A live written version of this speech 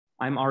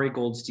I'm Ari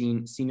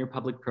Goldstein, Senior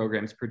Public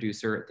Programs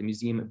Producer at the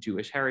Museum of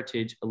Jewish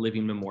Heritage, a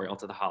living memorial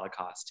to the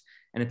Holocaust.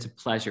 And it's a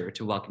pleasure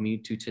to welcome you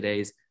to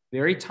today's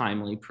very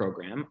timely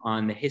program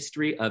on the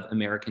history of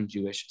American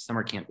Jewish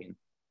summer camping.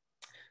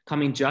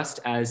 Coming just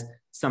as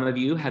some of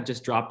you have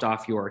just dropped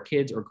off your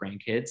kids or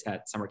grandkids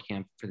at summer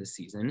camp for the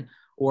season,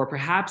 or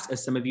perhaps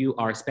as some of you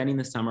are spending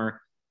the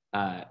summer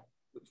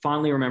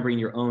fondly remembering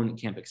your own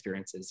camp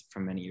experiences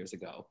from many years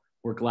ago.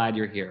 We're glad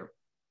you're here.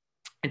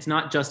 It's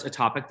not just a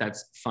topic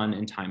that's fun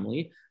and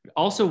timely, but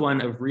also one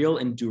of real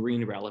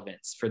enduring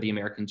relevance for the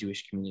American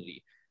Jewish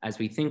community as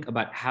we think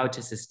about how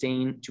to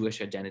sustain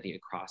Jewish identity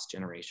across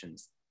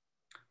generations.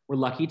 We're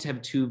lucky to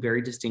have two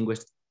very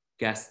distinguished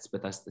guests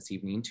with us this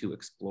evening to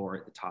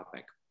explore the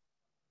topic.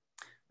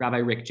 Rabbi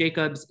Rick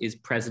Jacobs is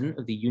president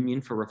of the Union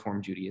for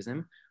Reform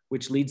Judaism,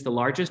 which leads the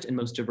largest and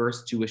most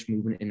diverse Jewish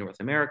movement in North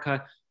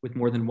America with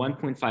more than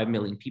 1.5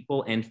 million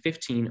people and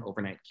 15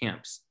 overnight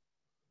camps.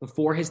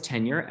 Before his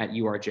tenure at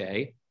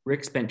URJ,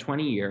 Rick spent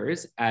 20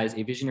 years as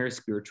a visionary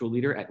spiritual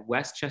leader at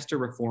Westchester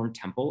Reform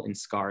Temple in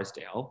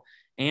Scarsdale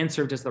and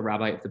served as the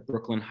rabbi of the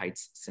Brooklyn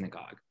Heights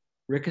Synagogue.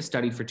 Rick has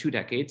studied for 2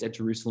 decades at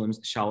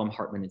Jerusalem's Shalom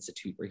Hartman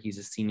Institute, where he's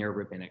a senior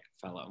rabbinic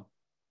fellow.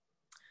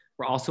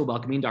 We're also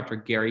welcoming Dr.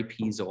 Gary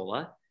P.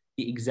 Zola,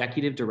 the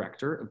executive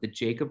director of the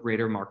Jacob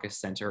Rader Marcus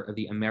Center of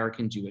the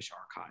American Jewish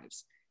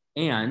Archives,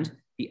 and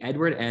the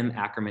Edward M.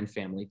 Ackerman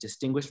Family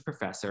Distinguished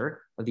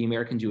Professor of the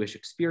American Jewish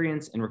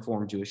Experience and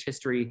Reform Jewish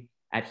History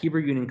at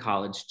Hebrew Union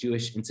College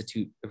Jewish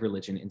Institute of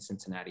Religion in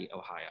Cincinnati,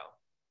 Ohio.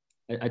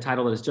 A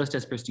title that is just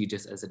as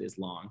prestigious as it is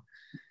long.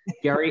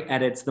 Gary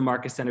edits the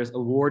Marcus Center's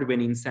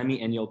award-winning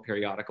semi-annual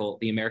periodical,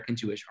 the American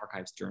Jewish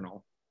Archives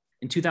Journal.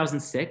 In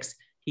 2006,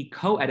 he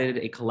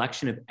co-edited a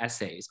collection of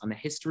essays on the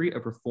history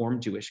of Reform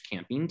Jewish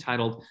camping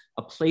titled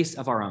A Place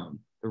of Our Own,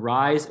 The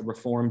Rise of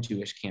Reform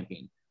Jewish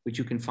Camping, which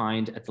you can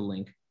find at the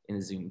link in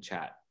the Zoom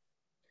chat.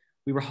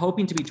 We were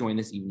hoping to be joined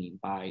this evening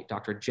by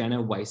Dr.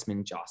 Jenna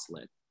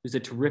Weissman-Jocelyn, who's a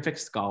terrific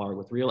scholar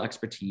with real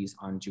expertise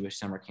on Jewish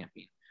summer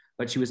camping,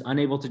 but she was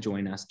unable to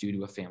join us due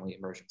to a family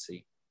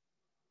emergency.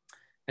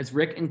 As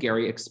Rick and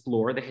Gary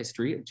explore the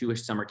history of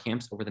Jewish summer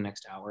camps over the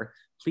next hour,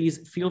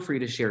 please feel free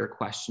to share your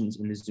questions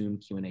in the Zoom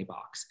Q&A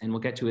box, and we'll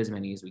get to as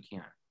many as we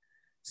can.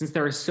 Since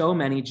there are so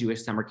many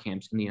Jewish summer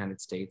camps in the United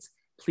States,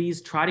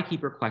 please try to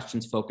keep your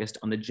questions focused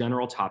on the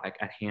general topic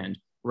at hand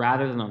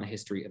rather than on the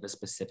history of a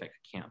specific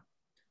camp.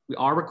 We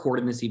are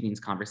recording this evening's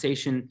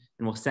conversation,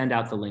 and we'll send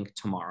out the link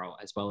tomorrow,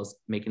 as well as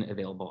making it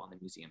available on the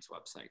museum's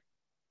website.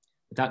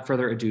 Without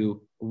further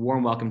ado, a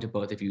warm welcome to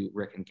both of you,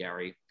 Rick and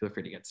Gary. Feel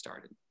free to get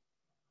started.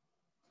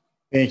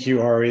 Thank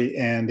you, Ari.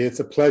 And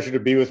it's a pleasure to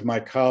be with my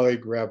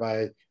colleague,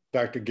 Rabbi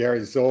Dr.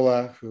 Gary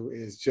Zola, who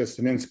is just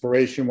an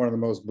inspiration, one of the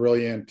most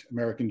brilliant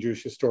American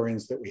Jewish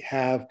historians that we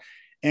have,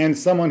 and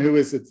someone who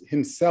is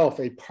himself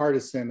a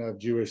partisan of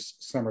Jewish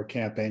summer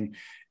camping.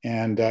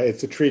 And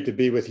it's a treat to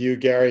be with you,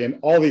 Gary, and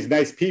all these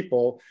nice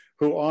people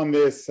who on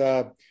this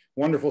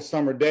wonderful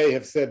summer day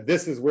have said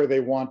this is where they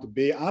want to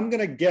be. I'm going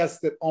to guess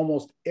that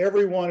almost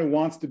everyone who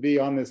wants to be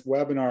on this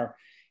webinar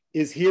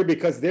is here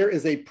because there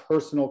is a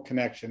personal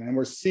connection. And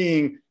we're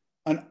seeing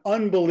an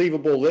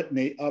unbelievable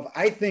litany of,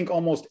 I think,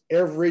 almost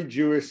every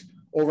Jewish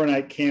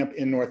overnight camp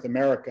in North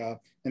America,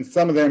 and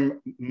some of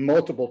them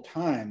multiple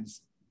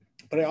times.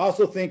 But I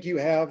also think you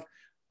have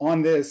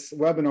on this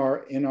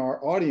webinar in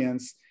our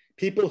audience,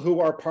 people who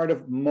are part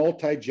of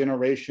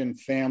multi-generation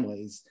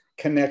families,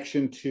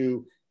 connection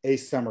to a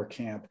summer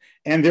camp.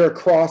 And they're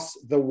across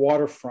the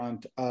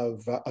waterfront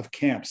of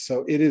camps.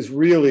 So it is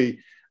really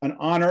an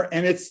honor,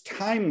 and it's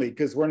timely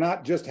because we're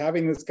not just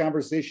having this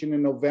conversation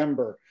in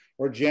November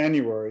or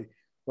January.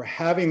 We're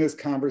having this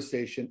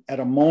conversation at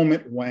a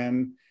moment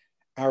when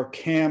our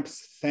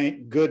camps,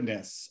 thank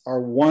goodness, are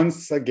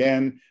once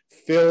again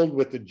filled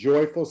with the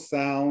joyful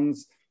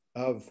sounds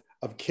of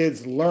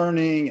kids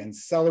learning and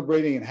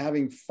celebrating and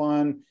having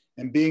fun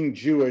and being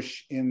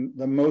Jewish in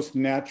the most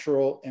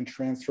natural and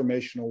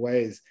transformational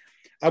ways.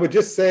 I would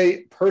just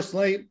say,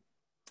 personally,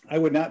 I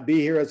would not be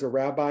here as a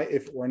rabbi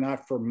if it were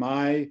not for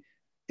my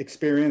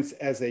experience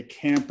as a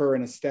camper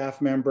and a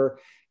staff member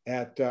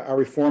at our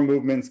Reform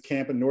Movement's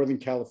camp in Northern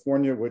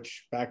California,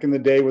 which back in the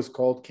day was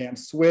called Camp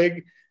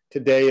Swig.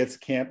 Today it's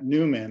Camp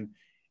Newman.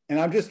 And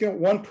I'm just going to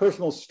one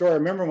personal story. I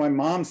remember my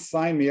mom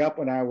signed me up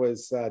when I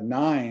was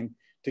 9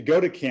 to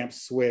go to Camp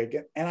Swig.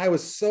 And I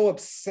was so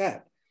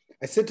upset.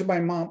 I said to my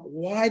mom,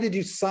 why did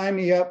you sign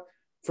me up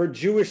for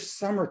Jewish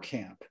summer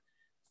camp?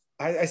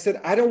 I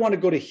said, I don't want to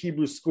go to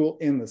Hebrew school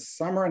in the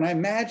summer. And I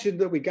imagined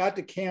that we got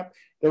to camp,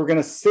 they were going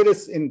to sit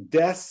us in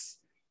desks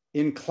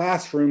in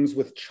classrooms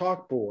with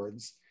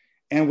chalkboards.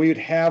 And we would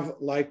have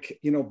like,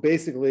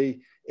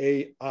 basically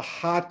a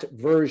hot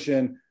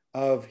version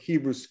of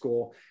Hebrew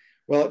school.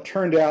 Well, it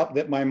turned out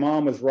that my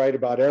mom was right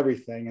about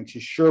everything. And she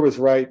sure was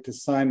right to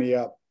sign me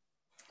up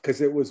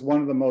because it was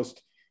one of the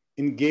most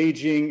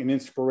engaging and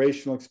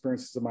inspirational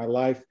experiences of my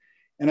life.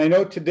 And I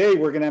know today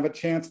we're going to have a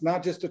chance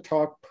not just to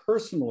talk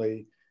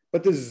personally,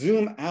 but to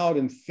zoom out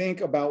and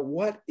think about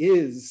what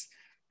is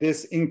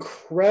this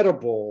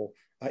incredible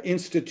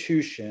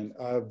institution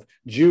of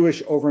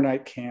Jewish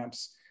overnight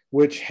camps,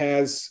 which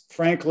has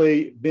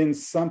frankly been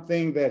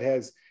something that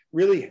has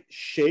really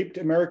shaped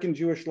American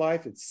Jewish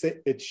life.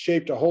 It's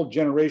shaped a whole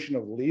generation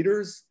of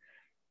leaders.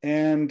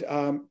 And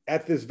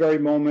at this very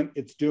moment,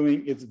 it's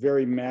doing its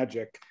very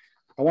magic.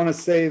 I want to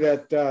say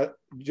that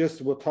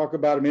we'll talk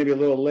about it maybe a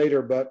little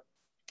later, but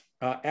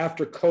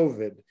after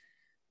COVID,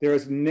 there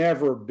has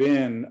never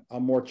been a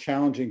more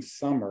challenging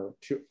summer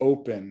to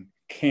open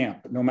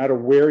camp, no matter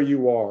where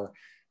you are.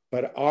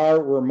 But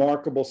our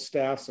remarkable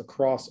staffs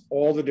across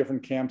all the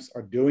different camps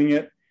are doing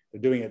it.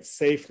 They're doing it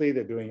safely.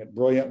 They're doing it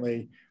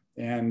brilliantly.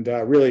 And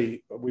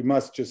really, we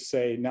must just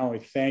say not only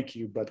thank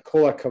you, but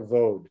kol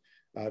hakavod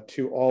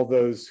to all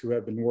those who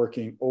have been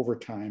working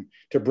overtime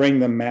to bring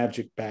the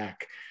magic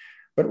back.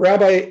 But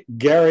Rabbi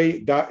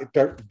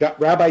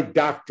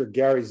Dr.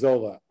 Gary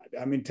Zola,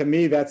 I mean, to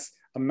me, that's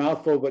a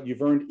mouthful, but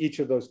you've earned each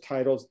of those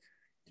titles.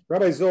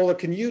 Rabbi Zola,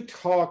 can you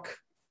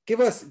give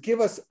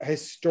us a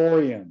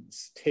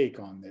historian's take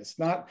on this,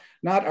 not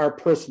our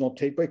personal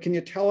take, but can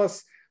you tell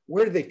us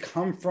where do they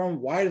come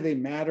from? Why do they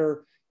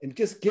matter? And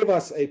just give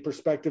us a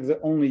perspective that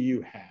only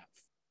you have.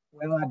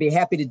 Well, I'd be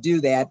happy to do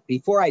that.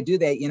 Before I do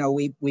that, you know,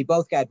 we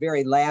both got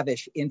very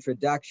lavish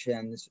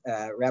introductions,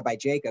 Rabbi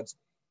Jacobs,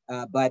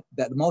 but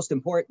the most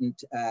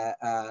important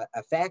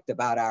fact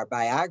about our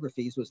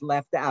biographies was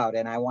left out,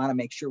 and I want to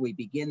make sure we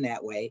begin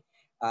that way.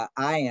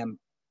 I am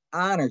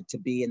honored to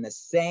be in the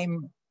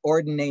same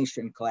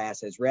ordination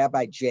class as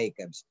Rabbi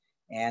Jacobs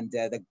and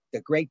the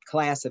great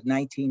class of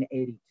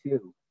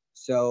 1982.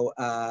 So,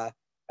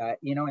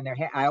 you know, and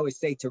I always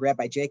say to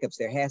Rabbi Jacobs,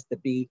 there has to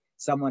be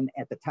someone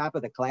at the top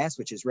of the class,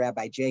 which is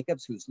Rabbi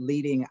Jacobs, who's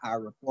leading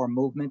our reform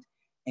movement.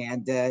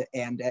 And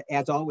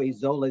as always,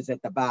 Zola's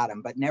at the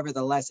bottom. But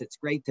nevertheless, it's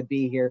great to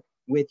be here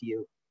with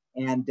you.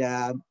 And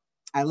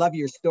I love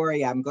your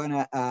story. I'm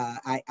gonna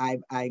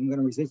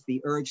resist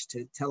the urge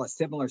to tell a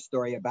similar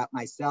story about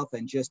myself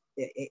and just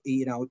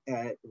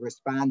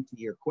respond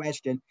to your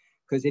question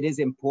because it is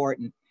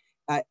important.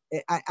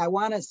 I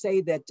want to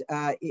say that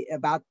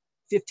about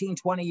 15,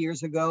 20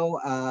 years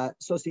ago,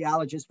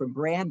 sociologists from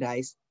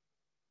Brandeis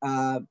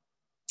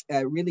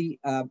really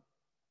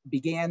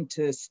began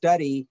to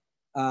study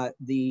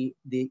the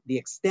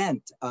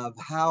extent of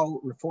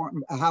how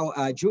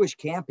Jewish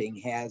camping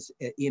has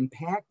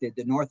impacted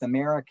the North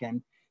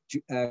American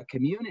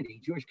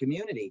Jewish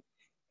community.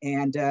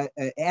 And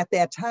at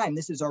that time,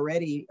 this is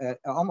already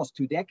almost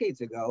 2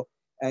 decades ago,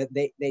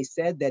 they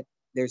said that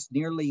there's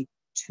nearly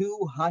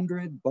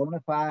 200 bona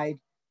fide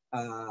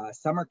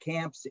summer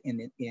camps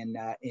in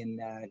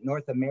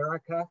North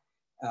America,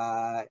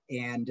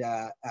 and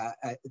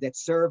that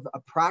serve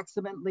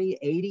approximately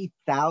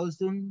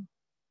 80,000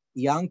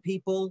 young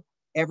people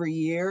every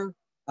year,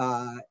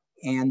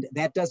 and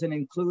that doesn't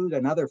include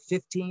another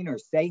 15 or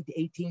say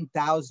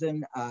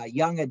 18,000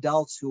 young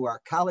adults who are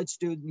college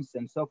students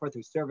and so forth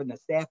who serve in the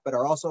staff, but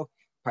are also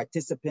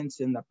participants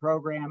in the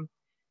program.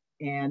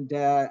 And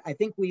I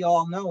think we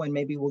all know, and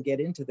maybe we'll get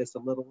into this a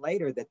little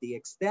later, that the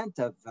extent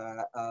of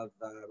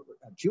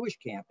Jewish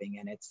camping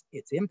and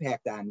its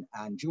impact on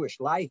Jewish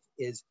life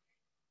is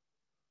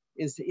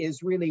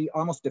really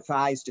almost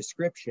defies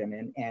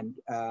description. And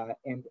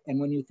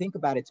when you think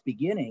about its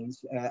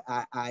beginnings,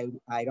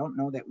 I don't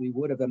know that we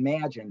would have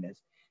imagined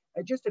this.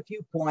 Just a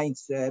few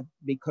points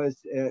because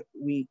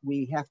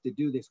we have to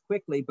do this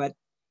quickly. But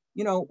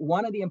you know,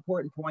 one of the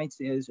important points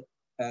is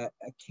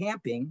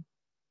camping.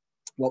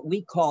 What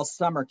we call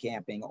summer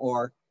camping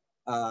or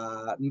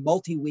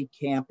multi-week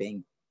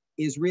camping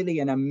is really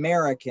an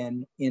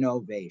American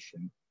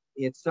innovation.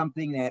 It's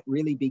something that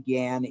really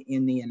began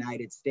in the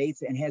United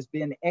States and has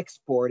been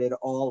exported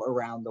all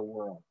around the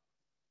world.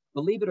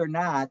 Believe it or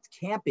not,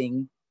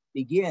 camping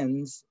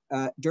begins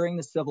during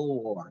the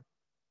Civil War.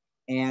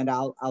 And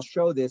I'll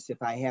show this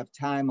if I have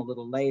time a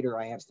little later.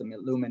 I have some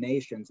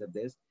illuminations of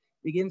this.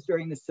 Begins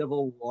during the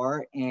Civil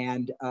War,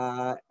 and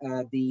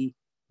the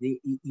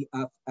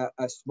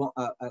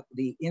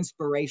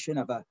inspiration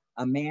of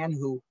a man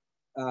who,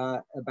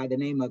 by the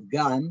name of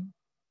Gunn,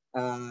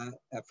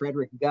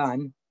 Frederick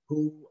Gunn,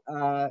 who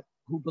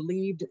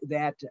believed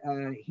that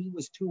he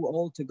was too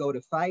old to go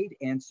to fight,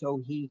 and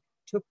so he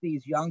took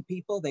these young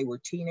people. They were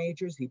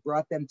teenagers. He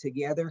brought them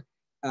together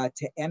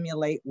to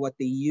emulate what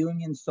the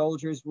Union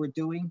soldiers were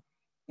doing,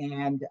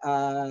 and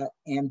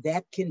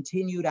that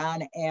continued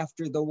on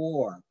after the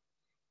war.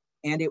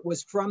 And it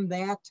was from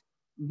that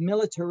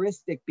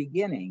militaristic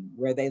beginning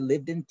where they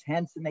lived in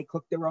tents and they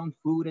cooked their own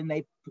food and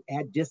they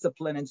had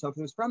discipline and so forth.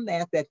 It was from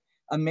that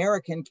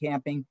American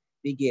camping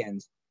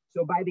begins.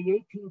 So by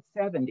the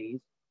 1870s,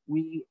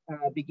 we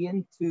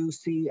begin to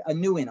see a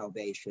new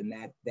innovation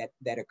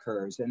that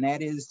occurs, and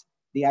that is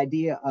the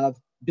idea of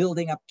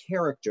building up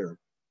character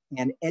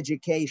and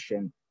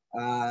education.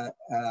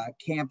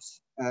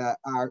 Camps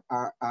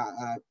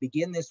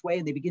begin this way,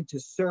 and they begin to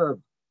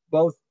serve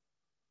both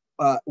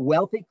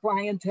wealthy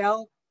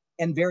clientele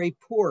and very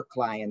poor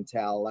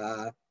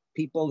clientele,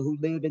 people who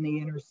live in the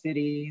inner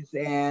cities,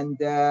 and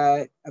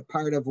a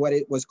part of what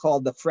it was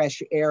called the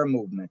fresh air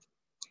movement.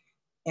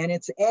 And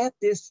it's at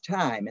this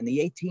time in the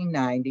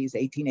 1890s,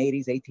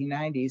 1880s,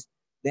 1890s,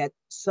 that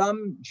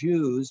some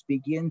Jews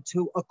begin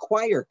to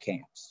acquire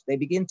camps. They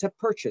begin to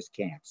purchase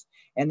camps,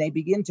 and they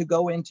begin to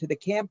go into the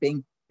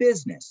camping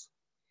business.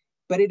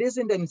 But it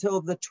isn't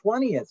until the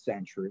 20th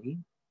century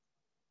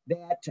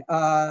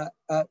that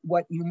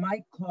what you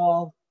might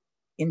call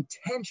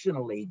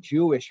intentionally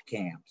Jewish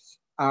camps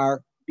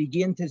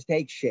begin to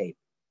take shape.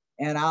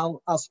 And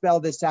I'll spell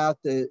this out,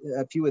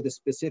 a few of the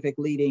specific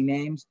leading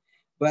names.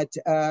 But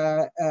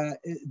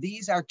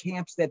these are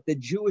camps that the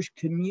Jewish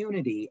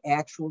community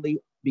actually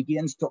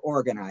begins to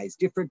organize,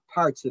 different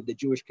parts of the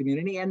Jewish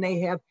community, and they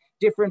have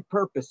different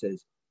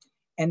purposes.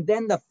 And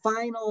then the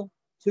final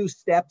two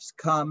steps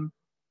come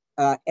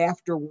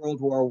after World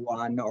War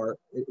I, or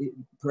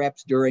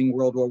perhaps during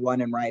World War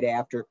I and right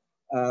after.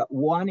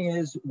 One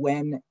is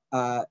when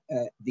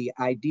the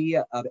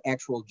idea of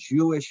actual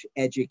Jewish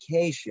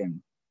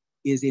education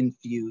is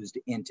infused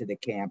into the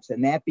camps,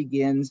 and that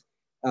begins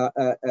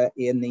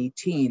in the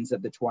teens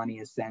of the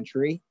 20th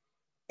century,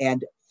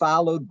 and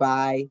followed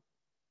by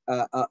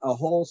a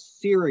whole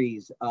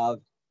series of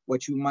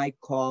what you might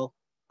call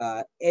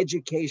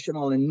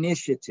educational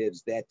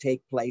initiatives that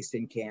take place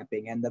in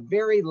camping. And the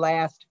very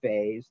last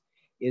phase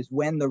is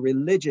when the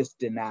religious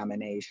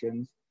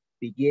denominations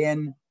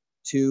begin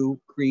to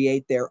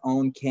create their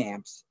own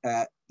camps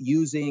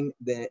using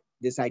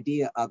this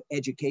idea of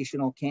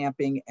educational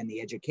camping and the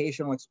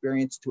educational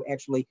experience to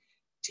actually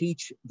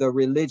teach the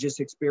religious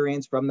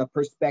experience from the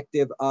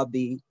perspective of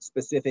the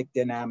specific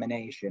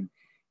denomination.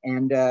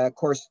 And of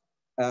course,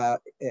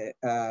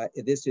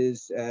 this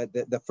is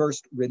the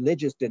first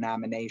religious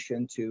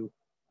denomination to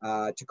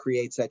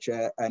create such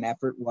an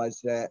effort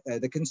was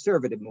the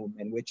conservative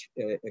movement, which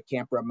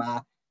Camp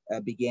Ramah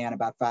began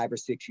about 5 or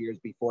 6 years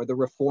before the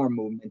Reform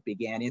movement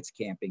began its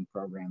camping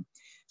program.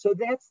 So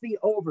that's the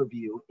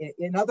overview.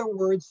 In other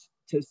words,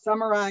 to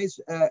summarize,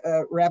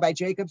 Rabbi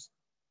Jacobs,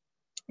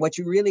 what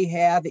you really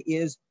have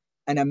is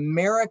an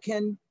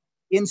American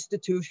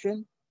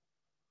institution.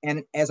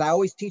 And as I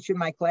always teach in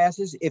my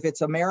classes, if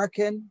it's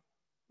American,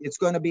 it's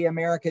going to be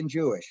American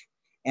Jewish.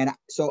 And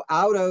so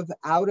out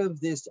of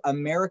this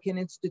American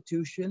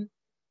institution,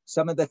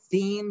 some of the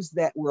themes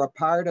that were a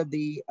part of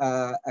the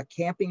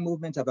camping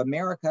movement of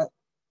America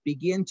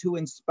begin to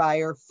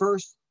inspire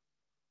first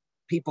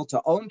people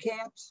to own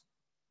camps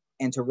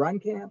and to run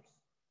camps.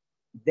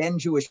 Then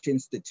Jewish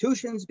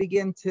institutions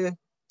begin to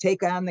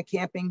take on the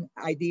camping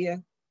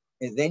idea.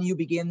 And then you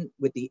begin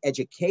with the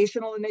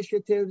educational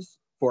initiatives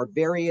for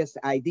various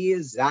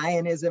ideas,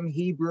 Zionism,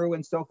 Hebrew,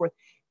 and so forth.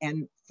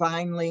 And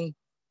finally,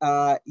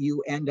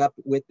 you end up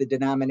with the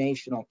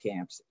denominational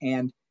camps.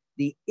 And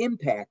the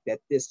impact that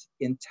this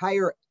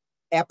entire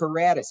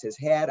apparatus has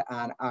had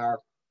on our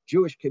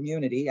Jewish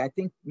community, I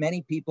think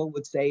many people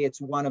would say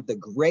it's one of the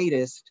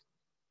greatest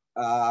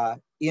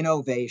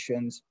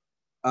innovations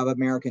of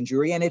American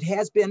Jewry. And it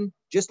has been,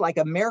 just like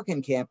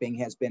American camping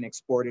has been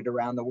exported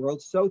around the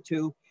world, so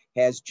too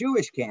has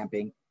Jewish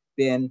camping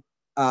been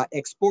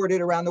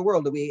exported around the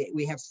world.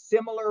 We have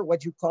similar,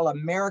 what you call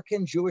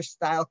American Jewish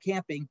style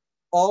camping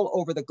all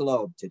over the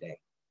globe today.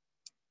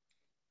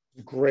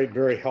 Great,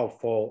 very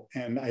helpful.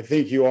 And I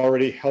think you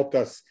already helped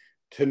us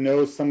to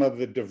know some of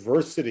the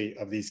diversity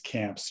of these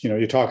camps. You know,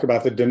 you talk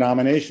about the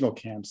denominational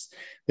camps.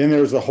 Then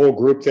there's a whole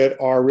group that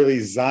are really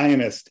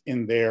Zionist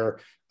in their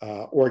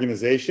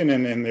organization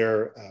and in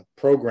their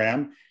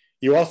program.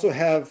 You also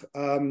have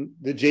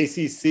the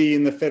JCC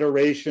and the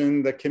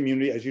Federation, the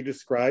community, as you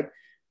described.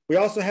 We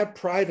also have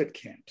private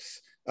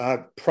camps,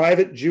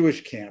 private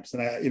Jewish camps.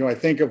 And I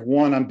think of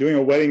one, I'm doing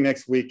a wedding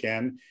next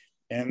weekend,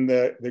 and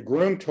the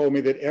groom told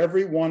me that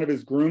every one of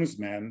his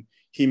groomsmen,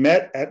 he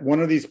met at one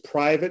of these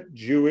private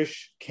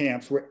Jewish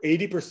camps where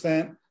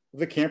 80% of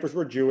the campers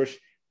were Jewish.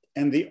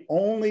 And the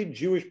only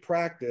Jewish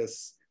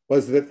practice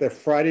was that the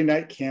Friday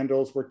night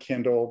candles were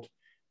kindled,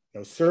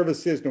 no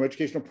services, no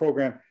educational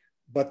program.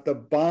 But the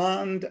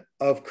bond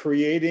of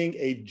creating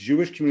a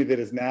Jewish community that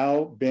has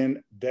now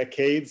been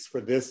decades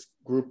for this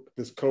group,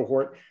 this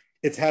cohort,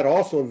 it's had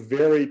also a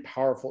very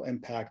powerful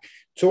impact.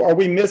 So are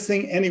we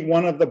missing any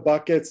one of the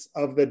buckets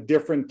of the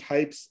different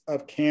types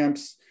of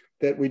camps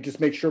that we just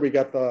make sure we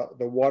got the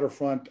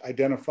waterfront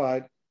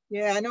identified?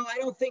 Yeah, no, I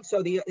don't think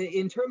so.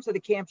 In terms of the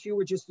camps you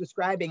were just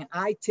describing,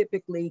 I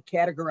typically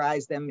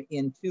categorize them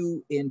in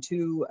two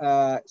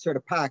sort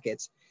of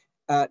pockets.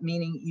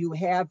 Meaning you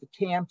have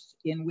camps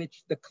in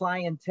which the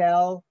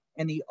clientele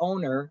and the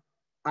owner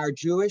are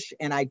Jewish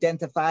and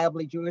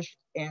identifiably Jewish,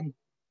 and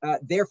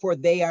therefore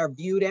they are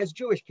viewed as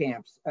Jewish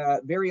camps.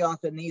 Very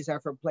often these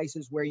are from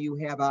places where you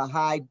have a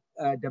high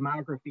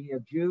demography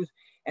of Jews,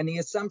 and the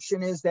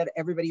assumption is that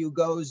everybody who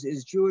goes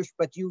is Jewish,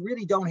 but you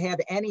really don't have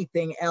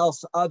anything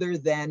else other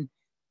than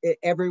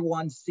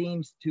everyone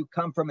seems to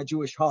come from a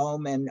Jewish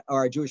home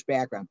or a Jewish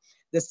background.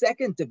 The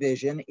second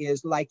division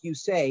is, like you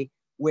say,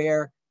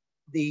 where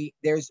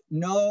there's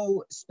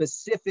no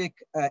specific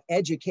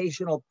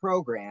educational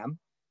program,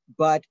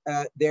 but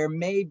there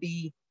may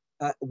be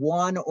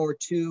one or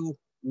two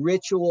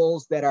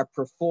rituals that are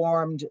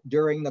performed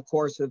during the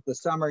course of the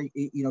summer.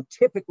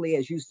 Typically,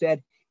 as you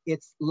said,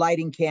 it's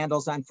lighting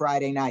candles on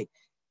Friday night.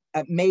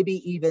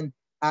 Maybe even,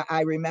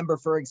 I remember,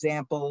 for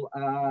example,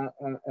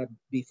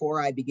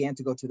 before I began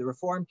to go to the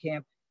Reform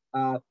camp,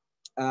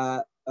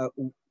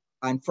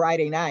 on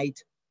Friday night,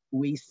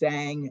 we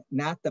sang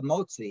not the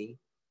Motzi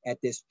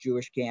at this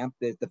Jewish camp,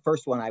 the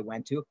first one I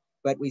went to,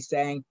 but we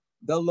sang,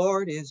 "The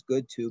Lord is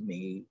good to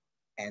me,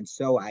 and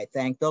so I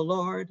thank the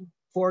Lord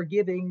for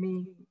giving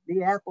me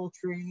the apple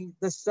tree,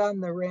 the sun,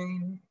 the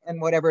rain,"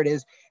 and whatever it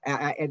is.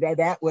 And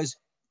that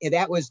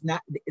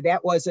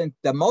wasn't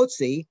the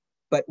Motzi,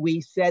 but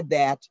we said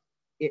that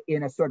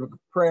in a sort of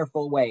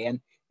prayerful way. And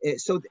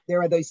so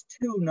there are those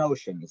two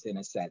notions in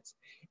a sense.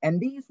 And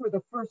these were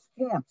the first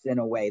camps in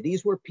a way.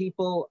 These were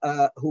people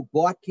who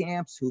bought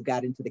camps, who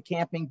got into the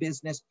camping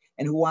business,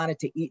 and who wanted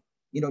to eat,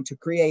 to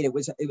create. It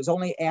was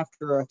only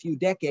after a few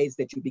decades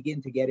that you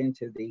begin to get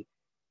into the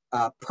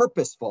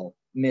purposeful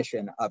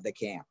mission of the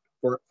camp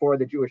for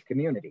the Jewish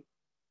community.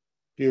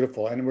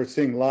 Beautiful. And we're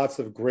seeing lots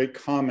of great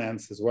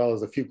comments as well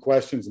as a few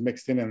questions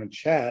mixed in the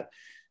chat.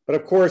 But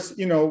of course,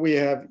 we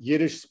have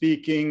Yiddish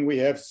speaking, we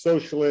have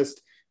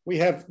socialist, we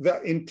have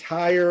the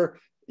entire,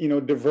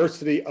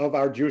 diversity of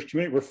our Jewish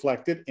community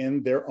reflected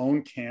in their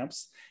own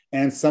camps.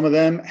 And some of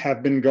them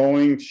have been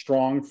going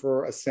strong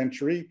for a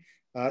century.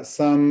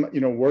 Some,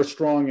 were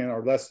strong and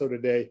are less so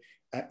today.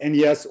 And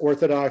yes,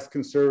 Orthodox,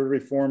 conservative,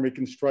 Reform,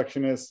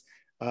 Reconstructionists,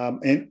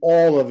 and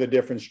all of the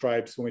different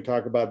stripes when we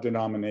talk about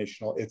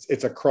denominational,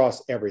 it's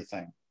across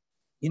everything.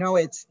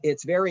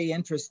 It's very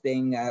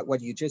interesting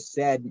what you just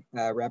said,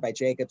 Rabbi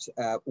Jacobs.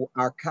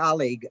 Our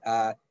colleague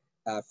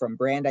from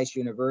Brandeis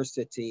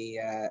University,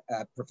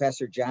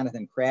 Professor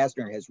Jonathan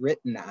Krasner, has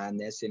written on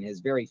this in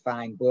his very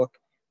fine book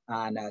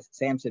on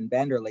Samson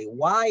Benderly.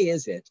 Why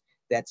is it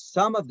that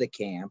some of the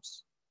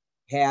camps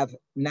have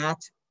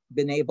not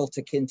been able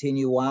to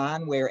continue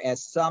on,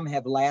 whereas some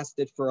have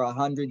lasted for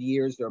 100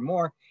 years or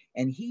more?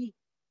 And he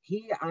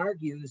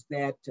argues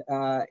that,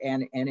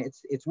 and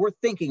it's worth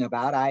thinking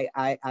about.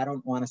 I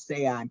don't want to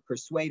say I'm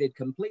persuaded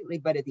completely,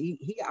 but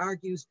he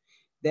argues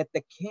that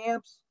the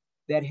camps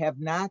that have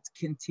not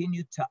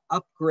continued to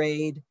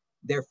upgrade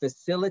their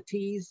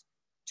facilities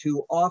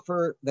to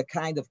offer the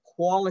kind of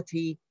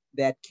quality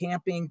that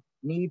camping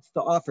needs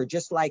to offer,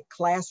 just like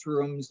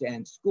classrooms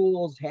and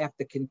schools have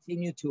to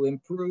continue to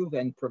improve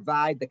and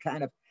provide the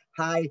kind of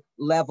high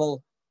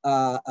level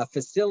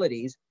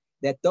facilities,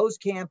 that those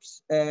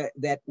camps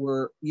that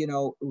were,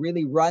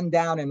 really run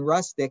down and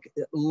rustic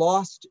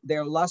lost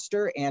their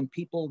luster, and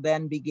people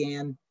then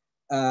began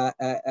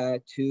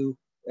to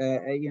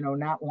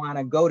not want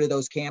to go to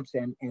those camps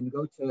and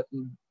go to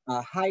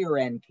higher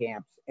end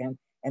camps, and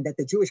that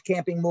the Jewish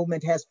camping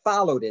movement has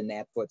followed in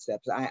that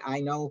footsteps. I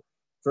know,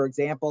 for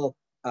example,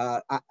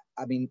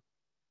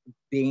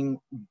 being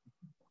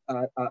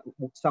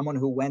someone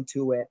who went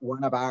to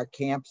one of our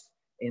camps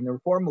in the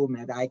Reform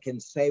movement, I can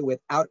say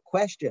without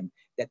question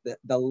that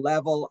the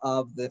level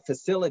of the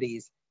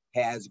facilities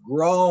has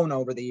grown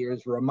over the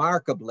years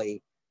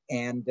remarkably,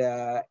 and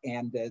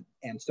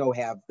so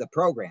have the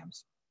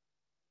programs.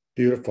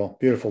 Beautiful,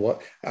 beautiful.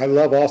 Well, I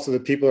love also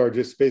that people are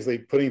just basically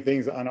putting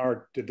things on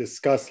our to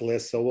discuss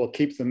list, so we'll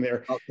keep them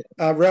there.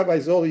 Okay. Rabbi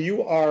Zola,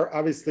 you are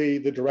obviously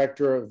the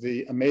director of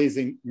the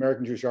amazing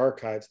American Jewish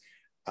Archives.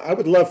 I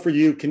would love for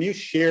you, can you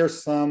share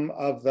some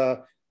of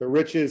the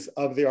riches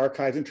of the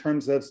archives in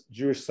terms of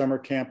Jewish summer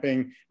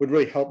camping? Would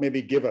really help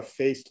maybe give a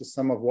face to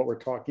some of what we're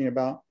talking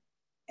about.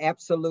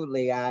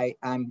 Absolutely,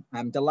 I'm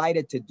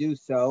delighted to do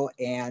so,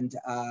 and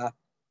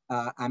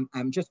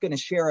I'm just going to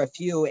share a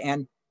few.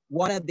 And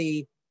one of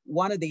the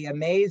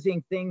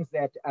amazing things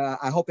that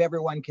I hope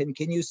everyone can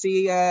you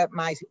see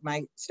my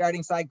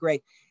starting slide?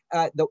 Great.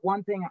 The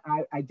one thing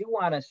I do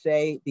want to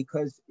say,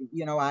 because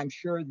I'm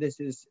sure this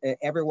is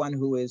everyone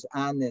who is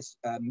on this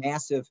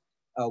massive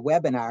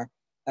webinar.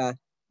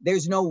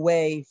 There's no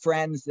way,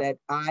 friends, that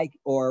I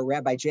or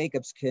Rabbi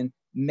Jacobs can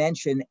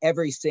mention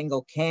every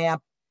single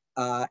camp,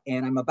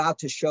 and I'm about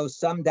to show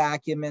some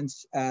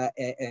documents.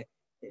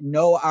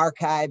 No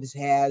archives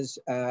has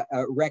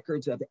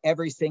records of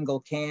every single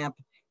camp.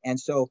 And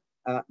so,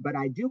 but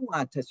I do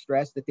want to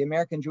stress that the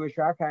American Jewish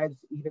Archives,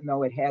 even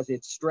though it has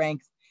its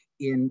strength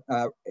in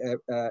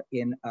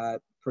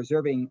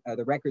preserving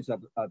the records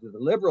of the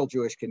liberal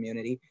Jewish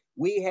community,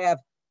 we have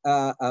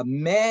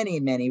many,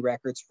 many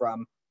records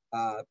from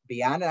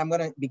beyond. And I'm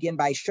going to begin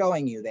by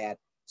showing you that.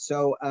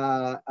 So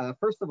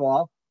first of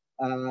all,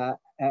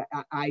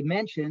 I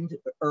mentioned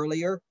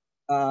earlier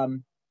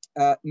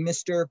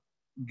Mr.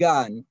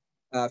 Gunn,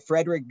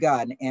 Frederick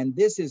Gunn, and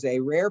this is a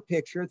rare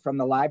picture from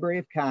the Library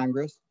of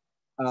Congress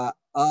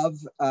of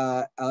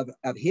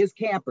his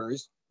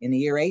campers in the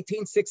year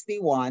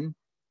 1861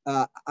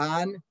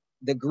 on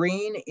the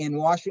green in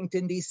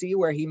Washington, D.C.,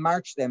 where he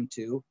marched them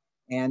to.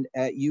 And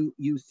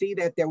you see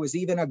that there was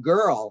even a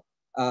girl,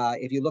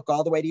 if you look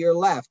all the way to your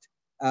left,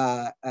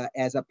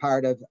 as a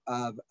part of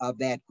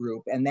that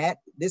group. And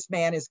this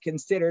man is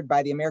considered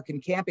by the American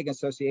Camping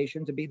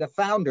Association to be the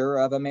founder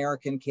of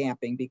American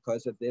camping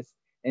because of this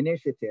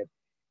initiative.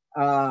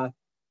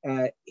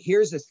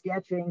 Here's a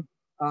sketching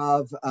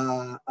of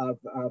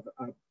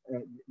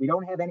we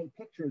don't have any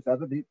pictures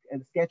of it, a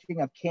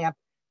sketching of Camp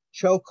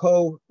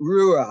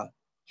Chocorua.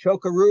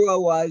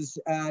 Chocorua was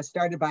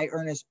started by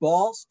Ernest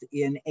Balst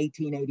in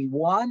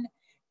 1881,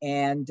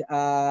 and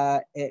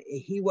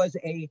he was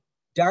a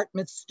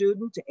Dartmouth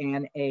student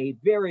and a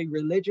very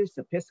religious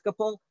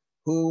Episcopal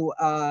who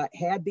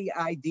had the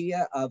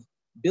idea of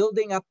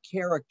building up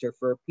character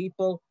for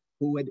people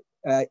who would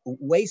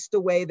waste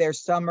away their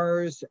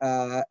summers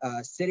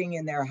sitting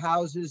in their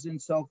houses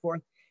and so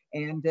forth.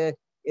 And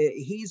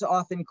he's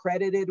often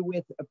credited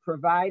with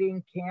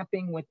providing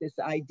camping with this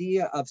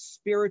idea of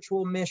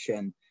spiritual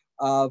mission,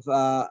 of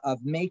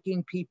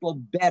making people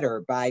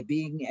better by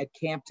being at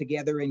camp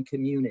together in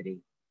community.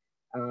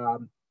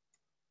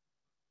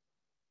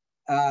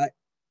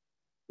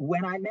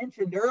 When I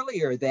mentioned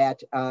earlier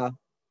that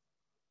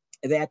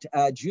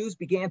Jews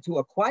began to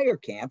acquire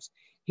camps,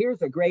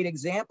 here's a great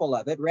example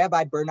of it.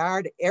 Rabbi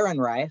Bernard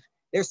Ehrenreich,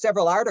 there's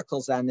several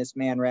articles on this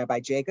man, Rabbi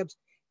Jacobs,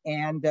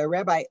 and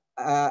Rabbi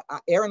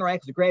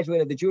Ehrenreich is a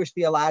graduate of the Jewish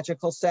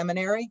Theological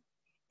Seminary,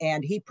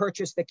 and he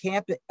purchased the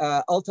camp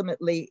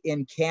ultimately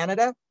in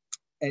Canada.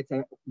 It's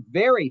a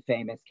very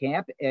famous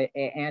camp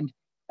and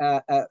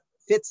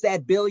fits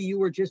that bill you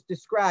were just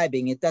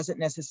describing. It doesn't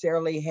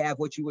necessarily have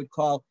what you would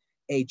call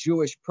a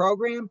Jewish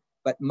program,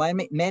 but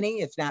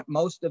many, if not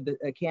most of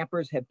the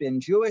campers have been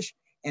Jewish,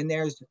 and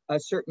there's a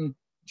certain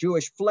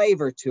Jewish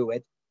flavor to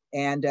it.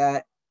 And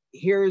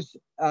here's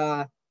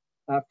the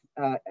name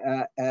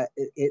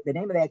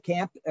of that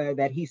camp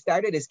that he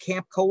started is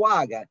Camp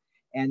Kawaga.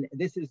 And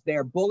this is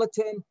their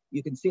bulletin.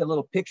 You can see a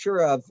little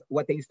picture of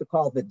what they used to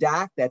call the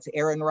dock. That's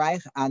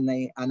Ehrenreich on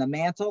the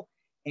mantle.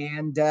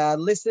 And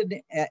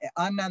listed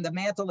on the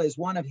mantle is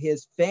one of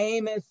his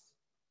famous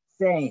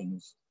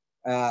sayings.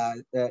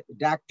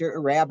 Dr.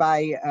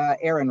 Rabbi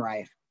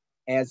Ehrenreich,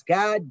 as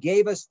God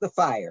gave us the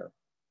fire,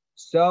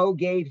 so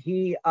gave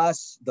he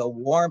us the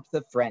warmth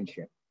of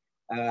friendship.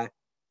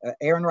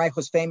 Ehrenreich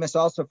was famous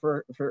also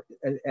for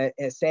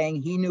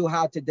saying he knew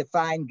how to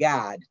define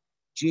God,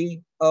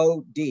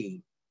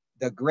 G-O-D,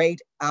 the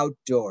great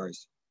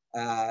outdoors.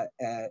 When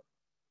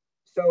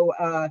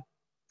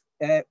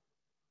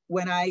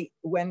I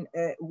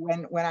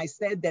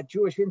said that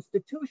Jewish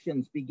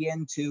institutions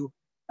begin to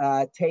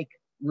take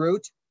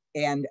root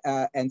and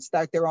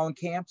start their own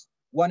camps,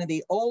 one of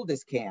the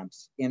oldest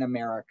camps in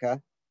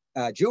America,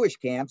 Jewish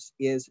camps,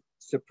 is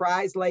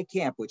Surprise Lake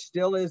Camp, which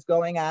still is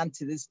going on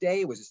to this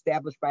day. It was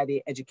established by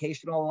the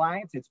Educational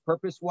Alliance. Its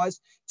purpose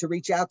was to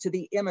reach out to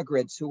the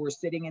immigrants who were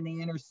sitting in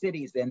the inner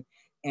cities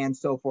and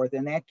so forth.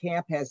 And that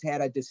camp has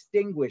had a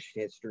distinguished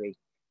history.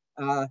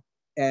 I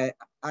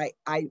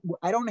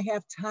don't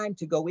have time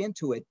to go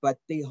into it, but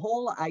the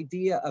whole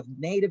idea of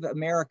Native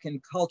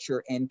American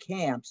culture and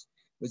camps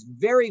was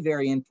very,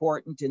 very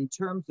important in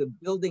terms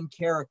of building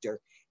character.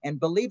 And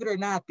believe it or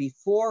not,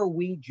 before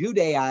we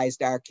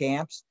Judaized our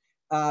camps,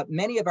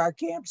 many of our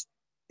camps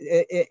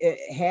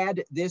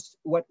had this,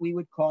 what we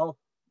would call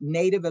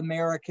Native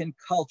American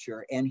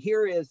culture. And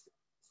here is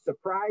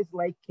Surprise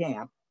Lake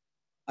Camp,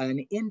 an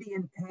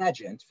Indian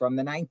pageant from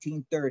the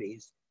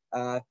 1930s.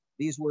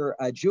 These were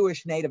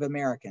Jewish Native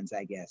Americans,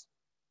 I guess.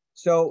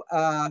 So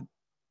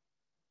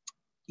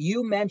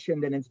you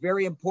mentioned, and it's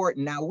very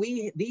important. Now,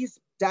 these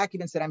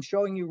documents that I'm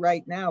showing you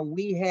right now,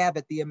 we have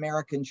at the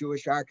American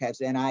Jewish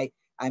Archives. And I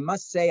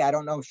must say, I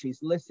don't know if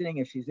she's listening,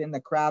 if she's in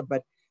the crowd,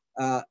 but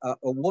a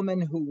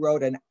woman who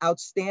wrote an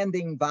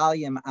outstanding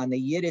volume on the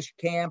Yiddish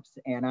camps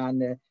and on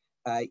the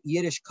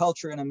Yiddish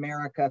culture in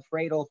America,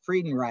 Friedel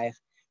Friedenreich,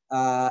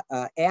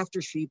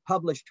 after she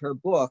published her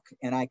book,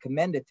 and I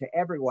commend it to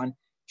everyone,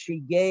 she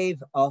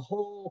gave a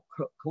whole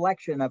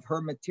collection of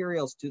her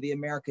materials to the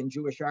American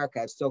Jewish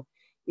Archives. So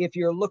if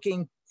you're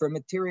looking for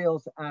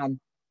materials on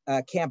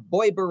Camp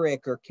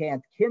Boiberik or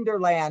Camp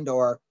Kinderland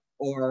or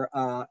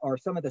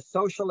some of the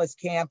socialist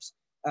camps,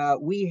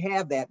 we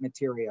have that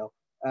material.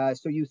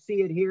 So you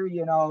see it here,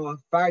 you know,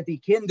 Far die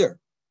Kinder,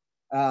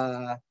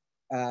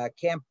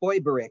 Camp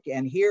Boiberik.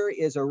 And here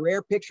is a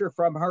rare picture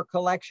from her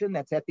collection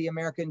that's at the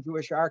American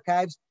Jewish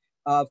Archives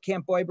of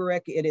Camp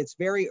Boiberik in its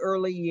very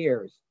early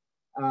years.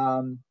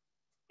 And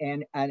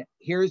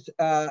here's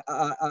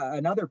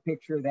another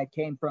picture that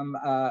came from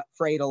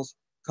Friedel's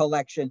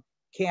collection,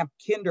 Camp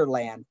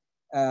Kinderland.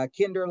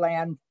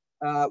 Kinderland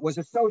was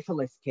a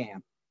socialist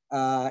camp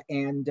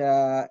and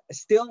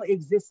still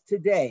exists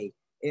today.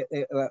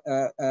 It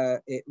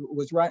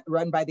was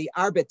run by the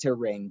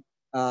Arbeiterring.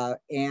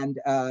 And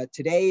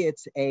today it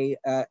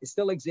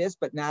still exists,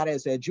 but not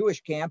as a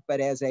Jewish camp, but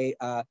as a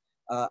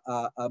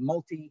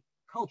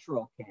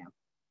multicultural camp.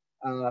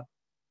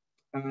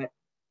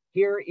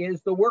 Here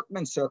is the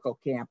Workmen's Circle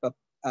Camp,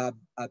 a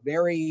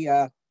very,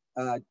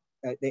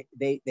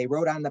 they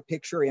wrote on the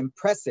picture,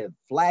 impressive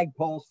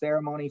flagpole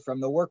ceremony from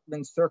the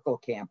Workmen's Circle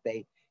Camp.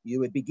 You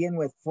would begin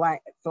with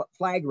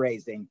flag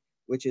raising,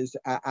 which is,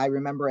 I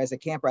remember as a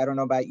camper, I don't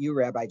know about you,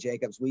 Rabbi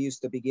Jacobs, we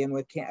used to begin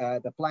with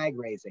the flag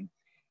raising.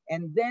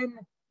 And then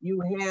you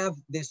have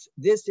this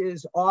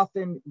is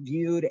often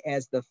viewed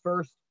as the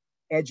first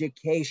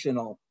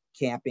educational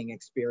camping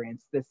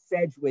experience, the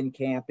Sedgwin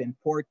camp in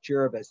Port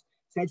Jervis.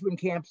 Sedgwin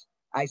camps,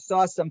 I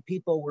saw some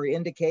people were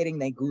indicating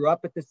they grew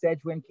up at the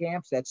Sedgwin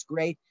camps. That's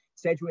great.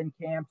 Sedgwin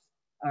camps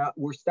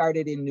were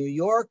started in New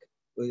York,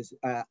 was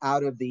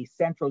out of the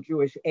Central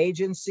Jewish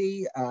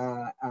Agency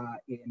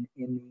in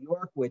New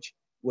York, which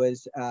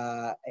was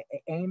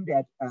aimed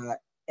at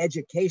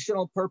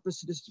educational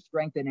purposes, to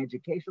strengthen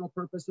educational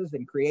purposes,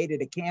 and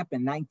created a camp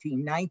in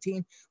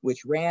 1919,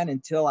 which ran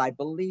until I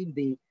believe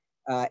the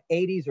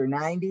 80s or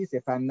 90s,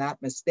 if I'm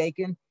not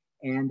mistaken.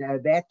 And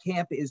that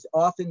camp is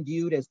often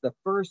viewed as the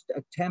first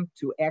attempt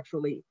to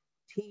actually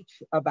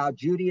teach about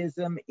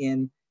Judaism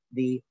in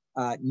the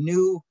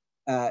new,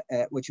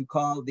 what you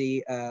call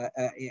the,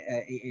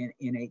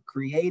 in a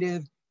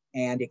creative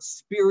and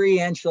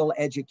experiential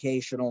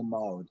educational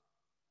mode.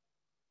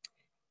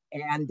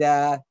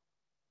 And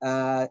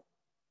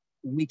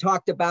we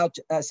talked about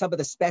some of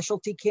the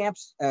specialty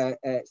camps.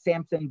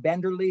 Samson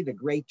Benderly, the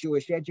great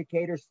Jewish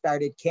educator,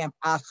 started Camp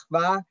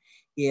Achva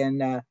in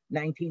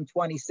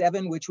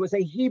 1927, which was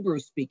a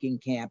Hebrew-speaking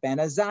camp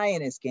and a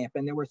Zionist camp.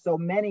 And there were so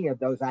many of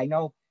those. I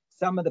know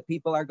some of the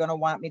people are going to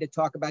want me to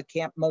talk about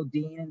Camp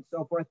Modin and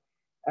so forth.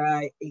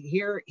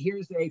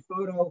 Here's a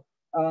photo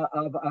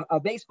of a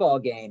baseball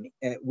game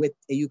with,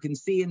 you can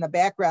see in the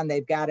background,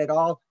 they've got it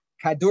all,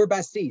 Kadur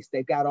Basis,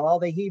 they've got all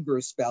the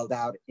Hebrew spelled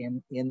out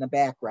in the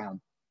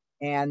background.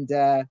 And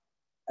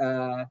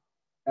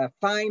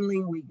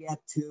finally, we get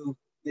to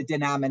the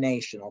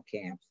denominational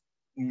camps.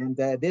 And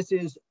this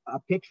is a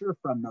picture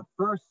from the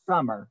first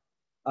summer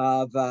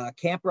of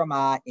Camp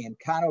Ramah in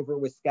Conover,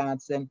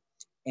 Wisconsin.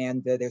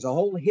 And there's a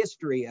whole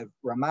history of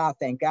Ramah.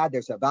 Thank God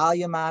there's a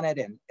volume on it.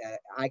 And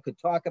I could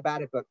talk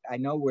about it, but I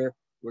know we're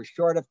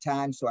short of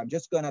time. So I'm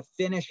just going to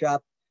finish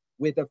up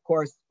with, of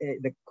course,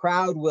 the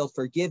crowd will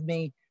forgive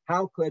me.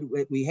 How could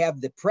we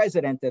have the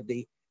president of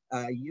the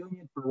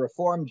Union for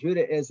Reform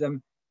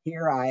Judaism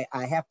here? I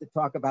have to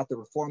talk about the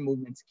Reform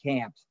Movement's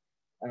camps.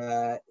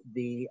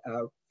 The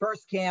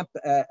first camp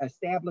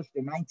established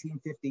in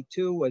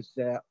 1952 was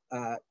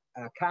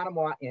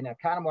Conomowoc, in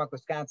Conomowoc,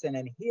 Wisconsin.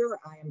 And here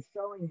I am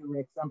showing you,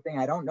 Rick, something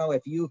I don't know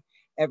if you've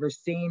ever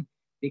seen,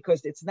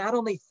 because it's not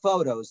only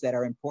photos that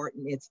are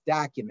important, it's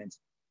documents.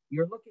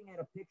 You're looking at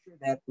a picture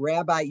that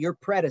Rabbi, your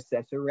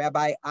predecessor,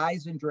 Rabbi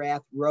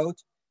Eisendrath, wrote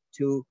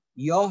to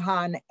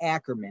Johann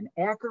Ackerman.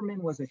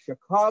 Ackerman was a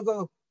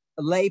Chicago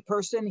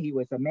layperson. He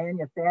was a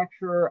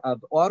manufacturer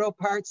of auto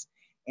parts,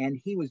 and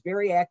he was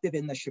very active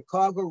in the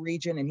Chicago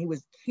region, and he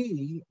was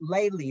key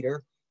lay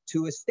leader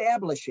to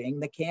establishing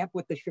the camp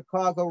with the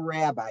Chicago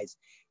rabbis.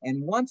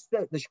 And once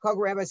the Chicago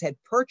rabbis had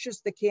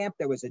purchased the camp,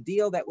 there was a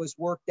deal that was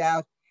worked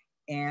out,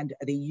 and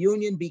the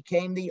union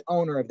became the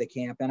owner of the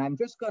camp. And I'm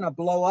just going to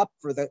blow up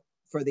for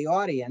the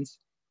audience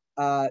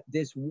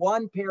this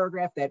one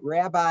paragraph that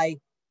Rabbi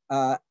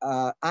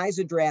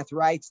Eisendrath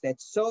writes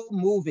that's so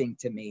moving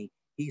to me.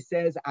 He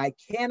says, "I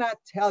cannot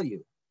tell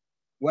you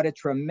what a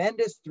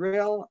tremendous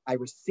thrill I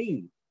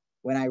received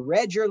when I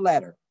read your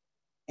letter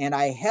and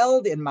I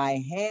held in my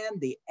hand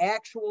the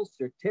actual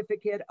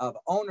certificate of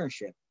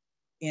ownership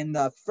in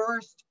the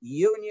first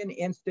Union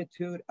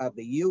Institute of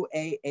the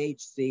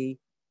UAHC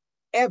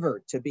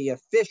ever to be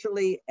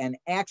officially and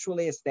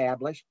actually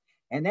established."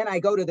 And then I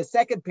go to the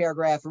second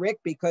paragraph, Rick,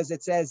 because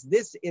it says,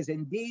 "This is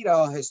indeed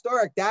a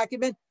historic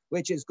document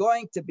which is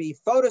going to be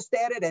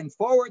photostated and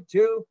forwarded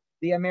to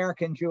the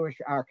American Jewish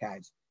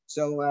Archives."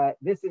 So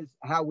this is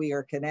how we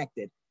are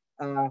connected.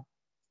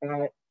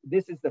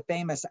 This is the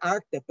famous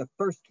ark that the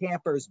first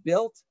campers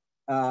built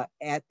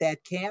at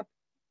that camp.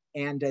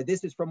 And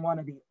this is from one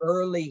of the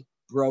early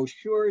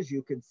brochures.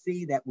 You can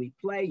see that we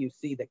play. You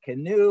see the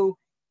canoe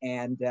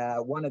and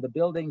one of the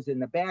buildings in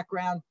the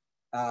background.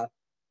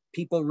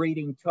 People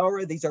reading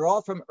Torah. These are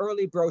all from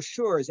early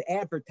brochures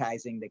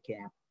advertising the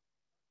camp.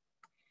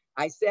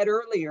 I said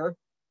earlier,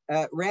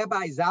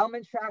 Rabbi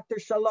Zalman Schachter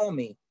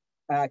Shalomi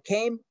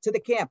came to the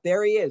camp.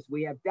 There he is.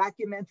 We have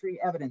documentary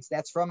evidence.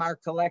 That's from our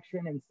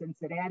collection in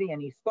Cincinnati,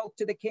 and he spoke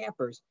to the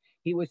campers.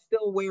 He was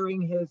still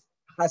wearing his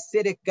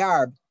Hasidic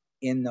garb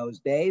in those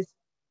days.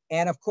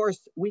 And of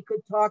course, we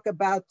could talk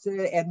about,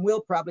 and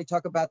we'll probably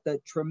talk about, the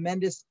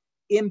tremendous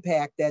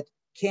impact that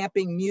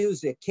camping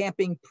music,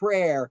 camping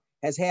prayer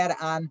has had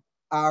on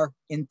our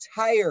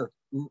entire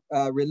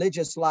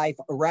religious life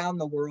around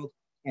the world.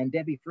 And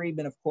Debbie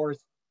Friedman, of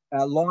course,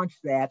 launched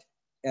that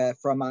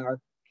from our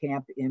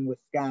camp in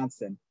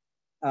Wisconsin.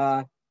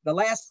 The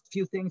last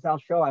few things I'll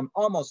show, I'm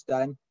almost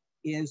done,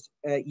 is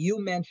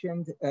you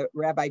mentioned,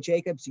 Rabbi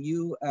Jacobs,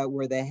 you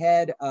were the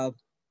head of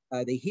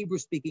the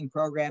Hebrew-speaking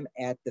program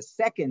at the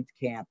second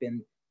camp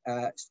in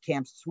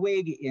Camp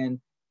Swig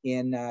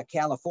in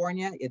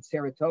California, in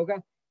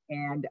Saratoga.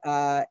 And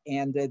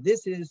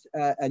this is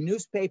a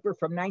newspaper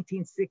from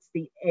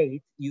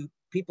 1968.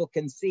 People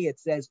can see it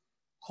says,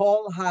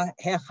 Kol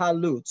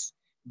HaHalutz,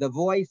 the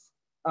voice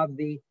of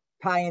the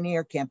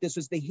pioneer camp. This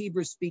was the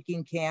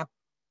Hebrew-speaking camp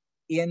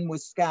in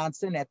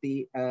Wisconsin at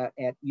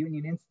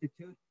Union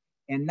Institute.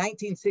 In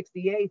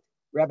 1968,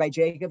 Rabbi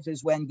Jacobs,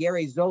 is when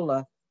Gary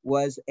Zola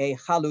was a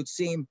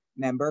Halutzim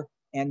member.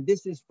 And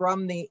this is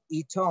from the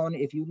Eton.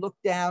 If you look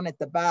down at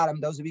the bottom,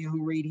 those of you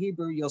who read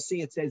Hebrew, you'll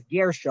see it says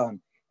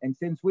Gershon. And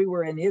since we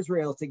were in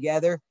Israel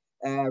together,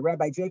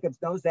 Rabbi Jacobs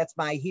knows that's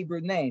my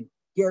Hebrew name,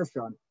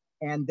 Gershon.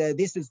 And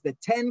this is the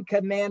 10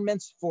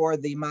 commandments for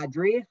the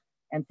Madrich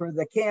and for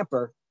the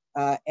camper.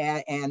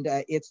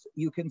 It's,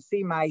 you can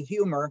see my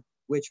humor,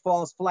 which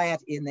falls flat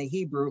in the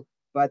Hebrew,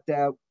 but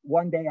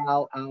one day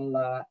I'll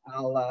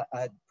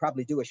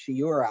probably do a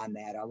shiur on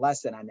that, a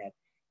lesson on that.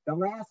 The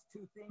last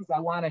two things I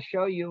want to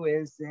show you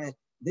is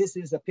this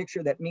is a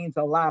picture that means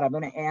a lot. I'm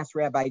going to ask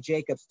Rabbi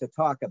Jacobs to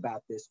talk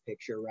about this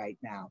picture right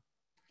now.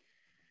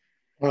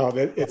 Wow,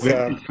 it's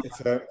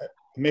an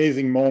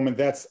amazing moment.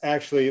 That's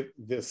actually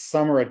this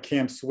summer at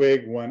Camp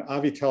Swig when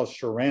Avital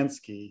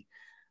Sharansky,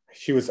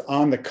 she was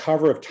on the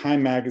cover of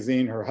Time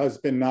magazine. Her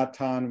husband,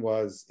 Natan,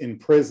 was in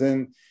prison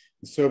in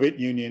the Soviet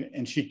Union,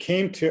 and she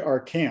came to our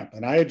camp.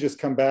 And I had just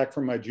come back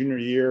from my junior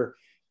year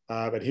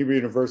at Hebrew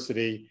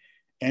University,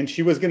 and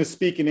she was going to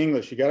speak in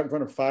English. She got up in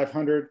front of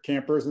 500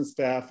 campers and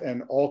staff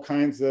and all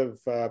kinds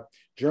of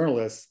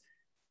journalists,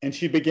 and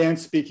she began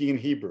speaking in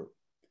Hebrew.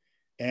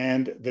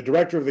 And the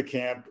director of the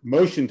camp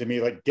motioned to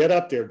me, like, get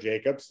up there,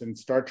 Jacobs, and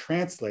start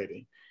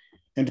translating.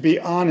 And to be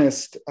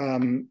honest,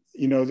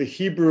 you know, the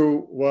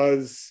Hebrew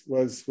was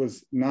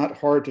not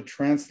hard to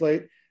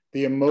translate.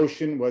 The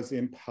emotion was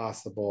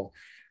impossible.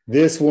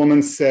 This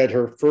woman said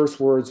her first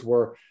words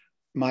were,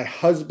 my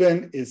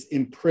husband is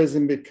in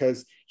prison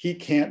because he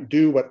can't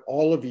do what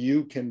all of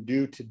you can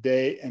do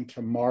today and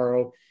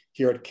tomorrow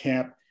here at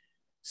camp,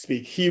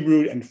 speak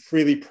Hebrew and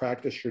freely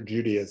practice your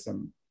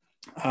Judaism.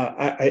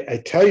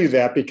 I tell you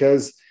that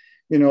because,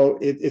 you know,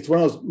 it's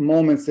one of those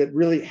moments that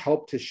really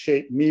helped to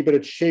shape me, but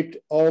it shaped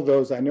all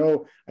those. I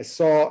know I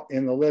saw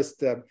in the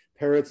list,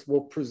 Peretz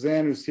will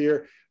present, who's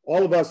here,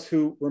 all of us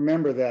who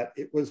remember that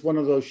it was one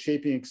of those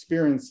shaping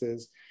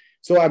experiences.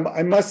 So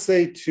I must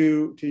say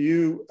to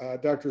you,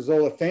 Dr.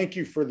 Zola, thank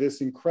you for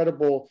this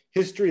incredible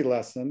history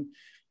lesson.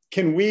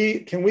 Can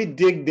we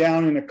dig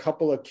down in a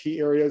couple of key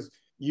areas?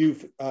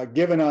 You've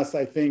given us,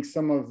 I think,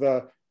 some of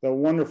the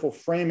wonderful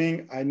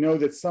framing. I know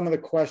that some of the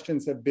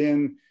questions have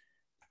been,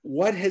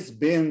 what has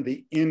been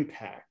the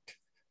impact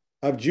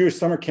of Jewish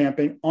summer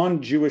camping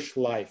on Jewish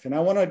life?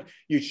 And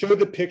you showed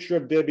the picture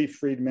of Debbie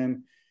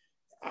Friedman.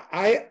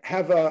 I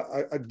have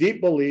a deep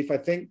belief, I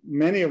think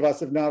many of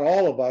us, if not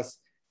all of us,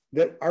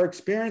 that our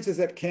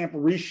experiences at camp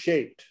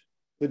reshaped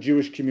the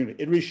Jewish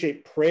community. It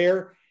reshaped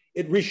prayer.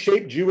 It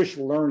reshaped Jewish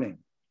learning.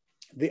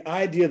 The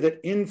idea that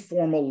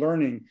informal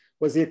learning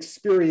was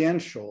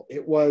experiential.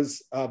 It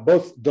was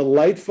both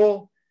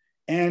delightful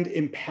and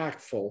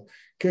impactful.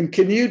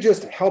 Can you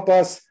just help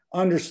us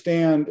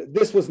understand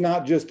this was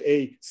not just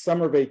a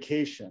summer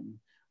vacation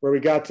where we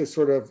got to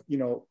sort of, you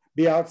know,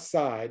 be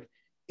outside.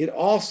 It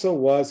also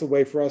was a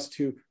way for us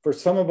for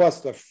some of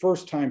us, the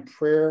first time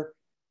prayer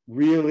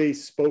really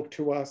spoke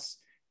to us.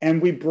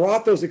 And we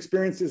brought those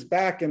experiences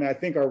back. And I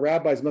think our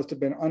rabbis must have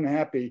been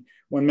unhappy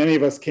when many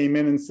of us came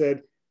in and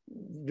said,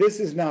 this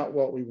is not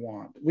what we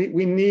want.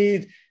 We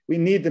need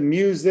the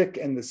music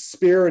and the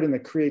spirit and the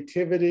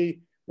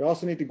creativity. We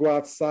also need to go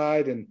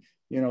outside and,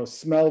 you know,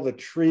 smell the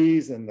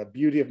trees and the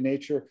beauty of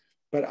nature.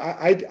 But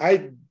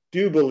I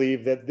do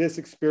believe that this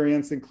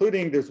experience,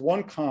 including, there's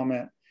one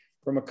comment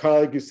from a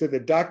colleague who said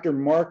that Dr.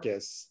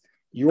 Marcus,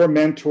 your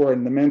mentor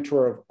and the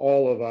mentor of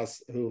all of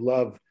us who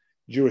love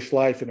Jewish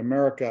life in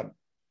America,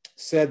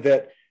 said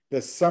that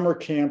the summer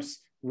camps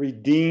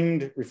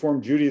redeemed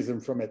Reform Judaism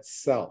from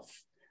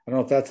itself. I don't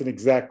know if that's an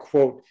exact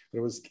quote, but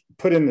it was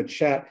put in the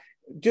chat.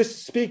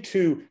 Just speak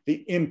to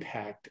the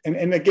impact.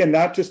 And again,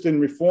 not just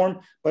in Reform,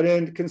 but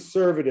in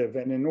conservative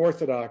and in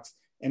Orthodox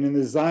and in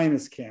the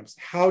Zionist camps.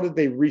 How did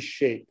they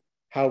reshape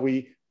how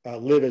we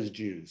live as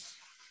Jews?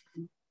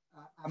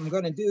 I'm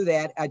going to do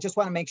that. I just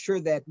want to make sure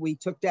that we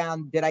took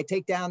down, did I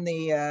take down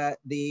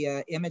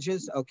the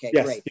images? Okay,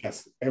 yes, great.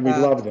 Yes, and we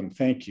love them.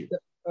 Thank you.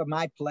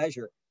 My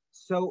pleasure.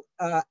 So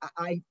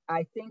I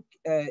think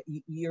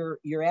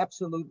you're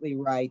absolutely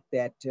right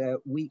that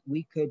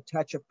we could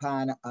touch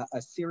upon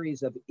a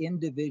series of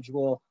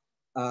individual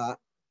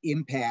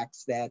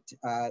impacts that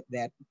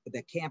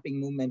the camping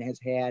movement has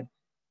had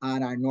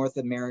on our North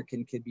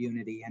American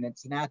community. And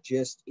it's not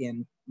just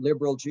in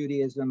liberal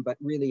Judaism, but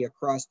really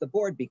across the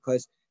board,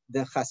 because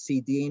the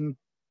Hasidim,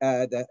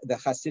 the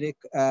Hasidic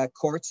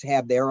courts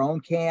have their own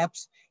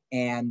camps,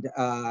 and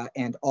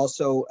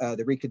also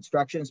the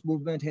Reconstructionist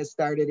movement has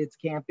started its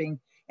camping,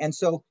 and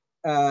so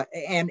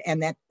and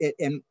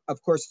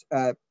of course,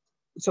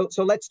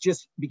 so let's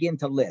just begin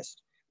to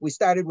list. We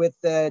started with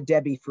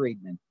Debbie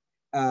Friedman.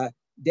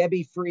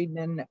 Debbie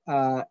Friedman,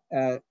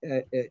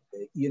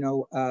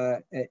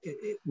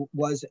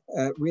 was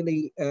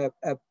really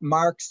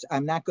marks.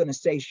 I'm not going to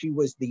say she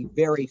was the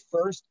very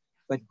first,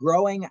 but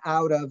growing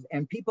out of,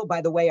 and people,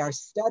 by the way, are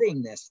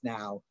studying this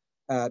now,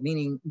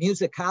 meaning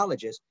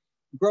musicologists,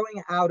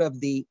 growing out of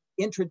the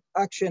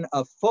introduction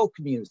of folk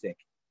music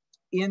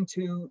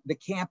into the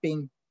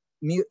camping,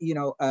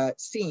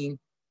 scene.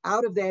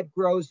 Out of that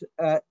grows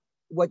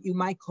what you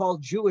might call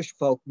Jewish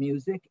folk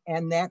music,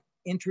 and that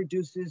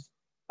introduces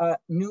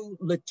new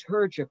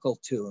liturgical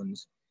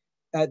tunes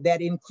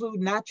that include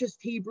not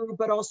just Hebrew,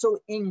 but also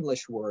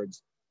English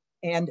words.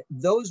 And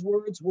those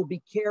words will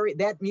be carried,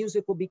 that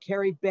music will be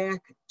carried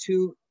back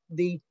to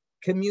the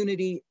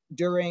community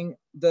during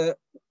the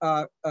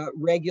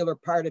regular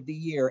part of the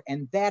year.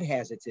 And that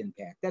has its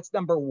impact. That's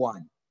number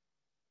one.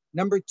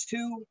 Number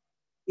two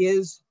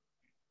is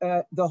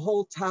the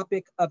whole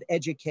topic of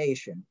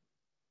education.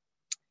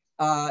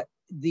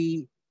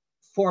 The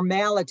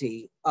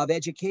formality of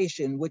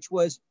education, which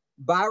was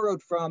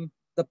borrowed from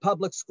the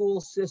public school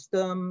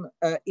system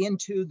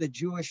into the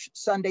Jewish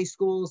Sunday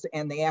schools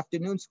and the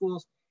afternoon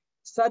schools,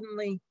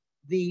 suddenly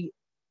the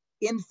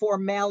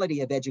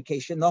informality of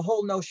education, the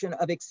whole notion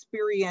of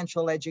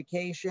experiential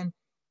education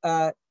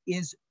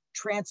is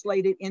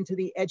translated into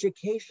the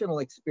educational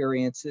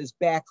experiences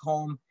back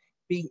home.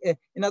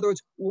 In other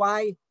words,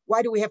 why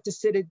do we have to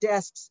sit at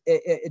desks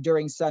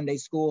during Sunday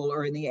school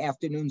or in the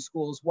afternoon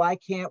schools? Why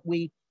can't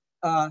we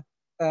try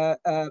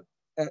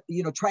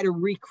to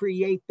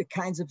recreate the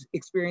kinds of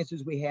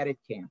experiences we had at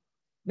camp?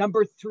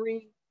 Number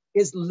three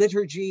is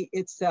liturgy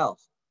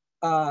itself.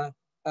 As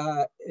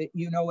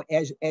you know,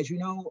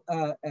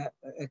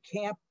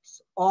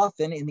 camps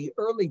often in the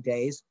early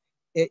days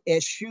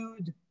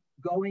eschewed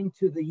going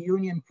to the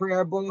Union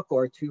prayer book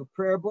or to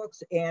prayer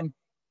books, and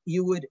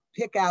you would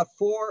pick out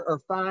 4 or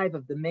 5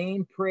 of the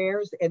main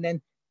prayers, and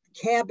then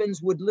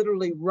cabins would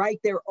literally write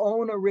their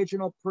own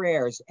original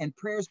prayers, and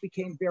prayers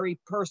became very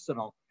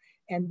personal.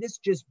 And this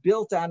just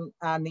built on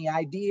the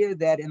idea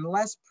that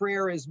unless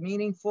prayer is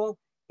meaningful,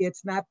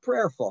 it's not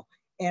prayerful.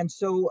 And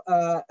so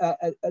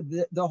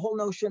the whole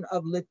notion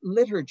of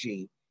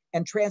liturgy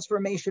and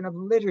transformation of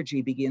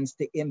liturgy begins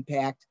to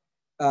impact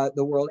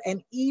the world.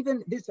 And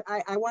even this,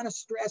 I want to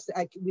stress,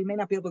 we may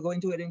not be able to go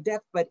into it in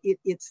depth, but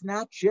it's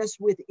not just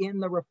within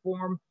the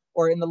Reform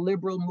or in the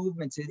liberal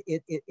movements.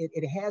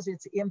 It has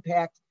its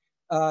impact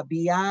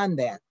beyond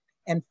that.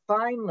 And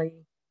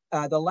finally,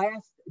 the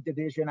last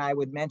division I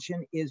would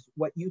mention is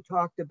what you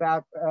talked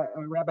about,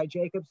 Rabbi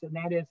Jacobs, and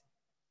that is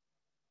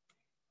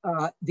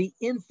the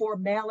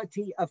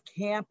informality of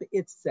camp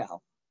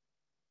itself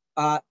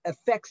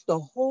affects the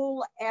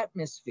whole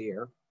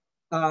atmosphere.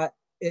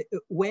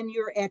 When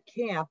you're at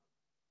camp,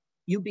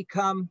 you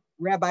become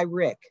Rabbi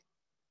Rick,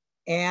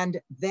 and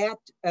that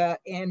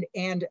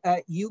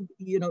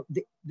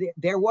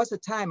there was a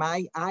time,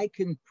 I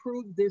can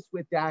prove this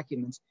with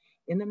documents,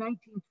 in the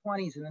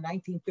 1920s and the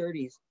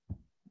 1930s.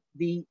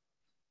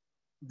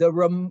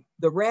 The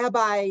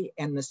rabbi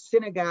and the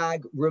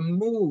synagogue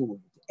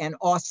removed and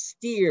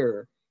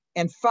austere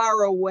and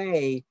far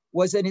away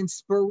was an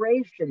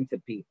inspiration to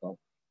people.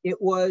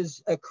 It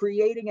was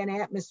creating an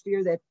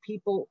atmosphere that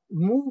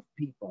moved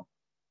people.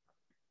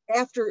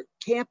 After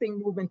camping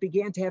movement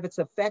began to have its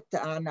effect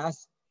on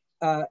us,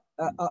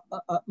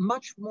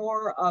 much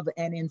more of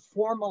an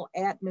informal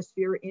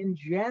atmosphere in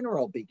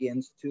general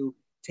begins to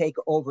take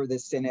over the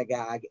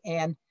synagogue.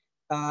 And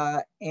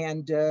that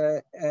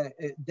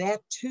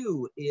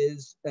too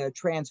is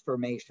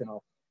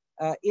transformational.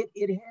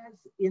 It has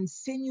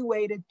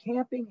insinuated,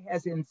 camping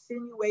has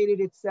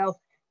insinuated itself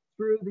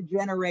through the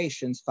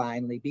generations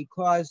finally,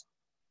 because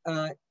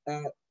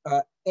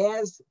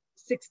as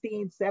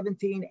 16,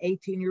 17,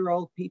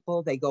 18-year-old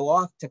people, they go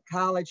off to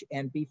college,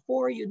 and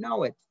before you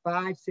know it,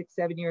 5, 6,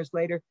 7 years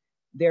later,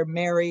 they're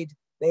married,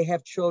 they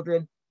have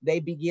children, they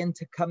begin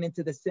to come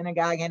into the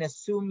synagogue and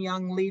assume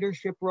young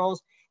leadership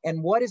roles.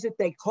 And what is it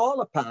they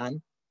call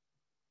upon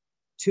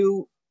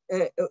to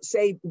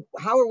say,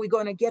 how are we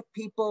going to get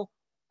people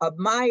of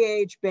my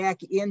age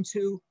back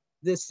into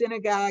the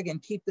synagogue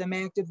and keep them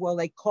active? Well,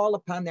 they call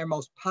upon their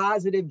most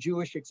positive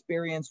Jewish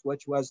experience,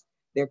 which was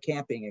their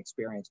camping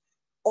experience.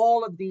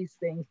 All of these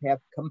things have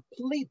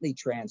completely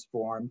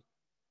transformed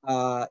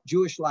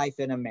Jewish life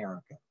in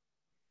America.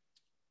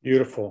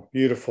 Beautiful,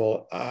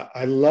 beautiful.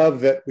 I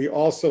love that we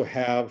also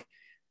have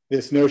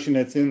this notion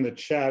that's in the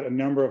chat, a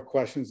number of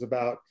questions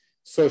about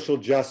social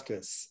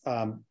justice,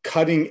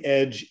 cutting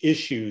edge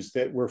issues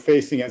that we're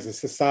facing as a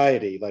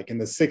society, like in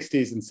the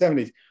 60s and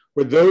 70s.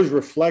 Were those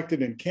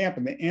reflected in camp?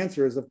 And the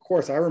answer is, of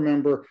course. I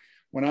remember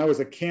when I was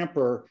a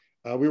camper,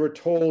 we were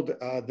told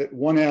that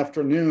one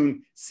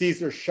afternoon,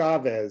 Cesar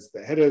Chavez,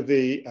 the head of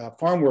the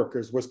farm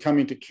workers, was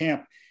coming to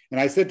camp. And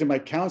I said to my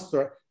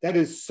counselor, that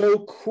is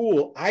so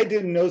cool. I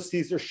didn't know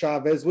Cesar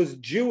Chavez was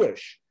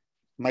Jewish.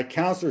 My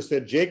counselor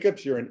said,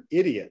 Jacobs, you're an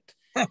idiot.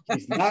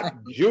 He's not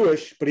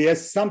Jewish, but he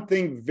has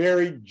something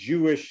very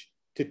Jewish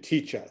to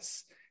teach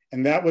us.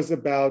 And that was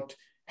about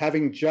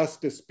having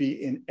justice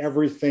be in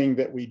everything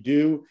that we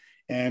do,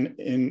 and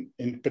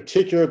in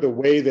particular, the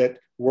way that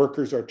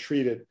workers are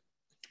treated.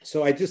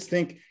 So I just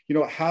think,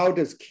 how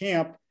does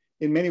camp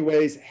in many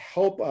ways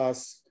help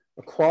us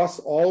across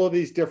all of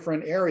these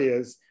different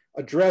areas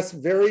address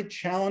very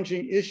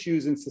challenging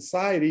issues in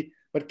society,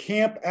 but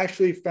camp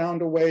actually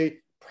found a way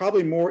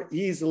probably more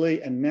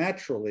easily and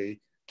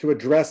naturally to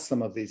address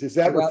some of these. Is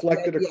that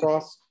reflected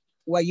across?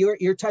 Well,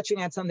 you're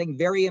touching on something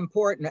very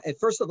important.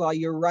 First of all,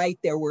 you're right.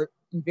 There were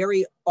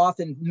very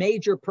often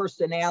major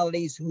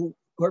personalities who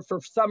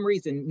for some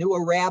reason knew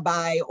a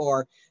rabbi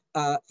or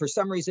for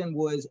some reason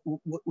was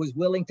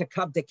willing to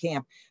come to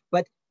camp.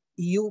 But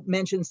you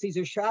mentioned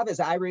Cesar Chavez.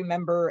 I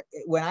remember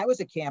when I was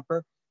a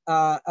camper,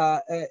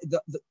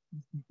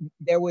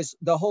 there was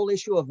the whole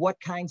issue of what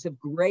kinds of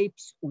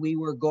grapes we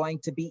were going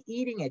to be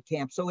eating at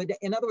camp. So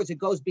in other words, it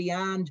goes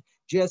beyond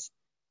just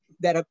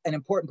that an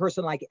important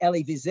person like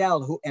Elie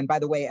Wiesel, who, and by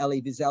the way,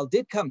 Elie Wiesel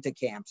did come to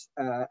camps,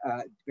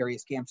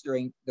 various camps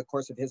during the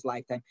course of his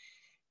lifetime.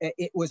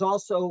 It was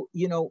also,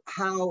 you know,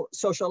 how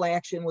social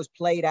action was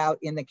played out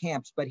in the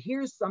camps. But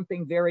here's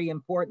something very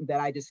important that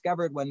I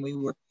discovered when we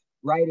were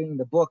writing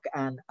the book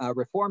on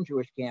Reform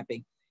Jewish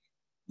camping.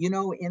 You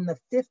know, in the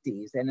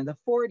 50s and in the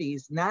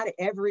 40s, not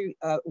every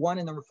one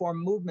in the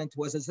Reform movement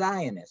was a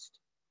Zionist.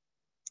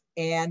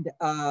 And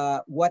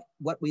what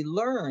we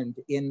learned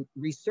in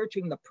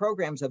researching the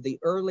programs of the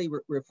early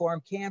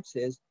Reform camps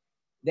is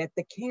that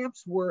the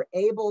camps were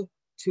able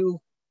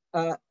to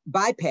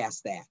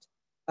bypass that.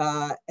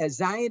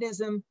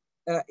 Zionism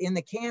in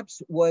the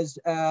camps was,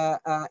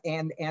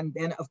 and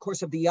of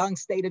course of the young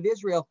state of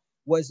Israel,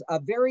 was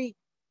very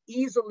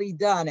easily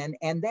done.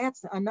 And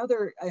that's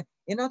another,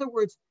 in other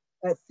words,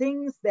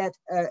 things that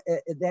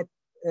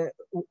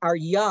are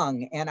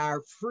young and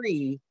are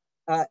free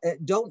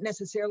don't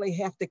necessarily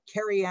have to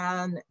carry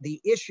on the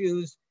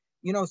issues.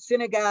 You know,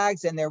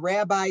 synagogues and their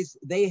rabbis,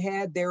 they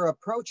had their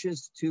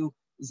approaches to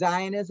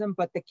Zionism,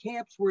 but the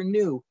camps were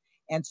new.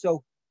 And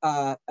so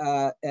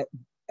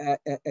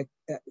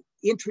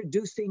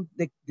introducing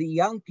the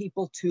young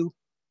people to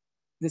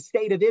the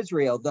state of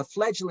Israel, the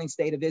fledgling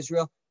state of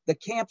Israel, the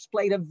camps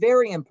played a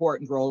very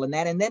important role in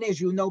that. And then,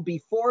 as you know,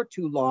 before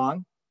too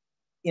long,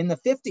 in the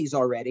 50s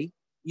already,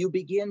 you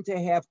begin to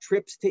have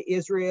trips to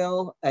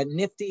Israel,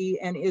 Nifty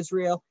and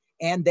Israel,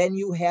 and then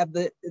you have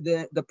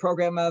the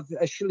program of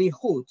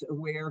Shlichut,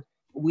 where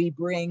we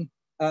bring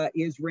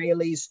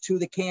Israelis to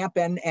the camp,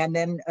 and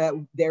then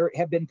there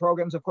have been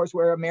programs, of course,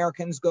 where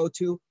Americans go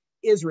to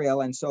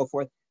Israel and so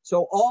forth.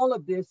 So all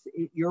of this,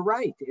 you're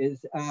right,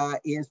 is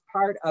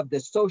part of the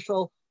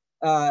social,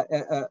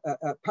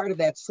 part of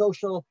that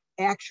social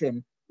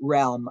action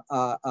realm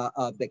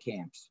of the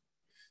camps.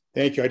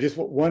 Thank you. I just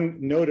want one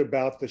note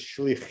about the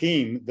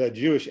shlichim, the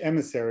Jewish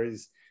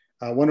emissaries.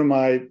 One of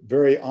my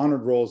very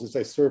honored roles is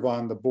I serve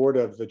on the board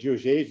of the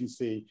Jewish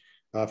Agency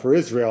for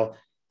Israel,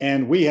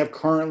 and we have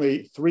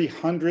currently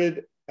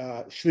 300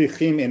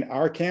 shlichim in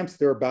our camps.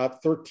 There are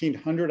about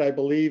 1,300, I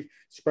believe,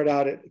 spread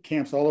out at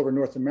camps all over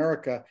North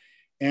America.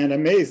 And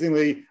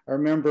amazingly, I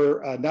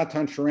remember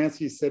Natan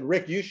Sharansky said,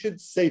 "Rick, you should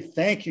say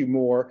thank you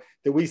more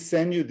that we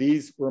send you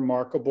these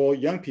remarkable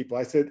young people."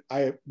 I said,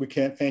 we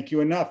can't thank you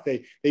enough.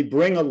 They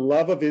bring a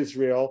love of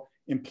Israel,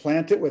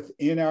 implant it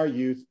within our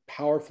youth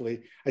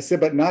powerfully. I said,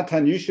 "But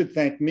Natan, you should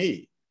thank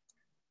me."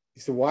 He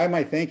said, "Why am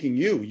I thanking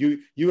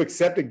you? You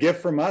accept a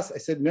gift from us?" I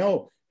said,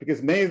 "No,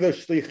 because many of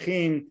those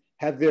shlichim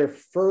had their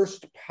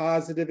first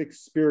positive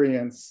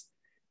experience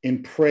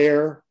in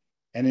prayer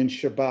and in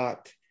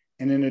Shabbat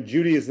and in a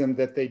Judaism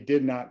that they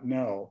did not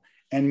know.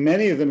 And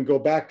many of them go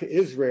back to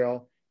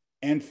Israel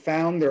and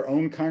found their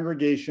own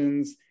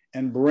congregations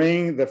and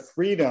bring the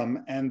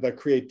freedom and the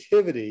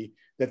creativity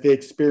that they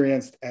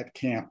experienced at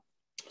camp."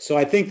 So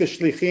I think the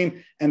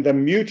shlichim and the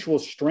mutual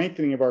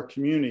strengthening of our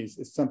communities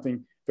is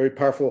something very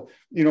powerful.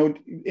 You know,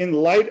 in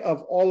light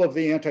of all of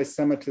the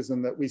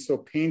anti-Semitism that we so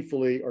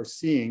painfully are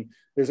seeing,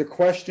 there's a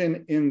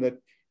question in the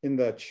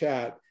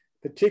chat,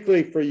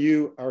 particularly for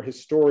you, our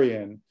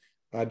historian,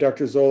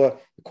 Dr. Zola.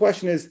 The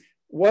question is,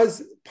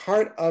 was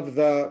part of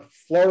the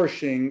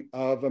flourishing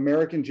of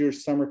American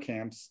Jewish summer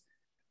camps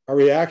a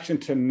reaction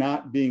to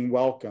not being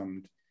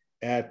welcomed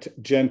at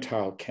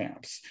Gentile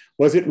camps?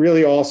 Was it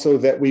really also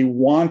that we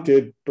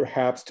wanted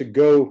perhaps to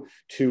go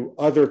to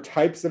other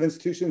types of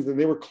institutions and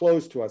they were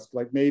closed to us,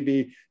 like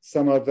maybe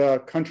some of the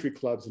country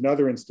clubs and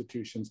other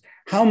institutions?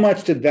 How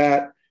much did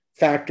that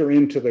factor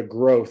into the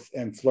growth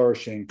and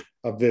flourishing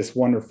of this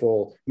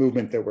wonderful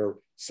movement that we're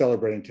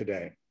celebrating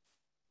today?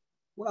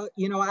 Well,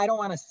 you know, I don't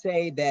want to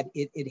say that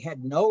it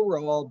had no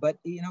role, but,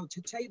 you know,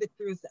 to tell you the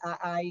truth,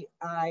 I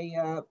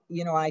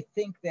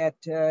think that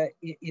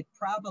it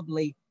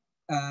probably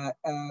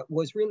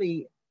was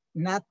really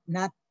not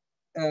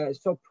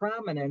so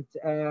prominent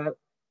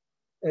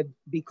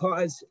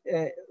because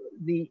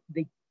the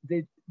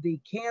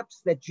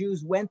camps that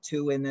Jews went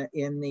to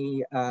in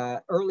the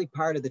early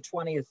part of the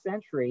 20th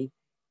century,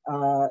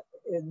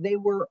 they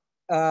were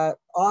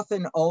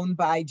often owned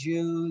by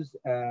Jews.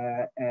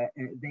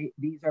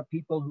 These are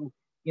people who,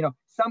 you know,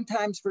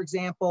 sometimes, for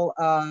example,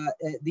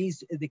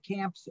 the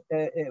camps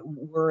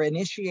were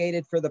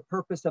initiated for the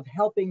purpose of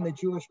helping the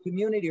Jewish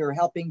community or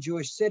helping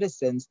Jewish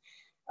citizens.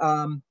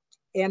 And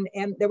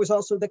there was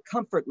also the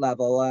comfort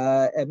level.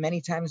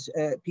 Many times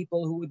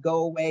people who would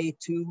go away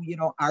to, you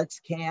know, arts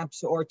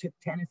camps or to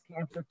tennis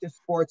camps or to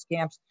sports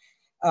camps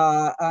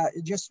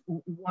just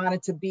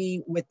wanted to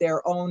be with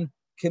their own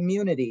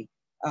community.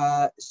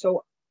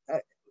 So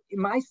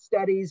my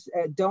studies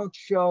don't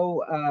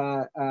show,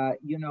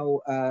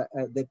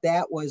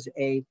 that was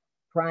a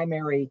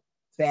primary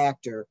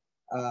factor.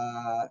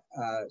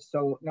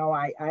 So no,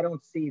 I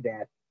don't see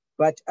that.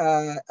 But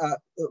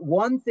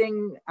one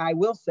thing I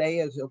will say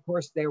is, of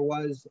course, there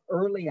was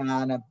early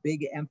on a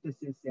big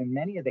emphasis in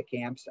many of the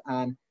camps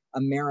on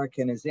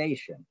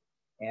Americanization,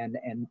 and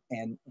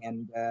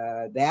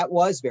that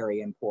was very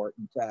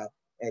important.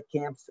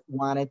 Camps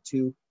wanted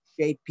to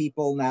shape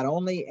people not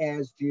only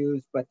as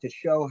Jews, but to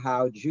show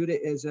how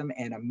Judaism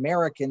and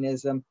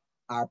Americanism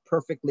are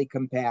perfectly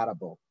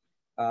compatible.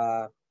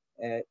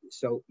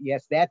 So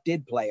yes, that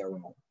did play a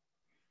role.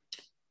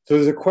 So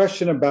there's a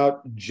question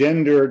about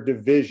gender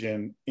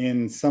division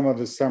in some of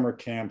the summer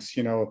camps.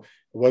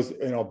 Was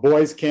a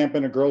boys' camp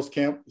and a girls'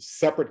 camp,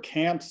 separate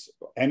camps,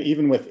 and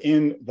even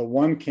within the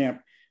one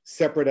camp,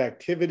 separate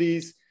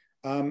activities.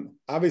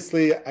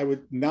 Obviously, I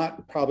would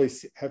not probably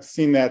have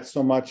seen that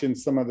so much in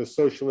some of the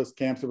socialist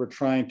camps that were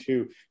trying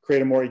to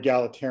create a more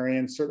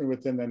egalitarian, certainly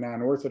within the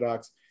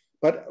non-Orthodox.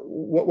 But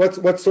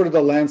what's sort of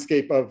the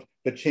landscape of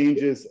the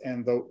changes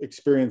and the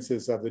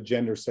experiences of the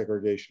gender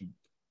segregation?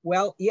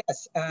 Well,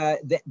 yes,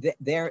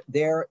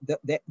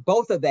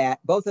 both of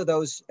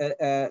those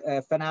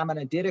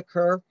phenomena did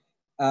occur.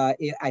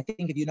 I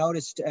think if you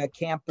noticed,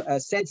 Camp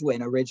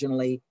Sedgwin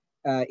originally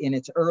in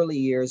its early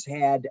years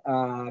had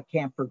a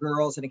camp for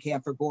girls and a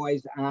camp for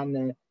boys on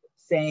the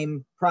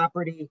same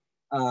property.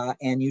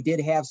 And you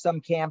did have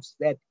some camps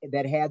that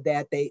had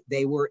that.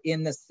 They were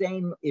in the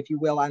same, if you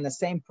will, on the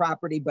same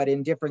property, but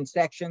in different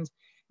sections.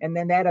 And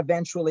then that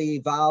eventually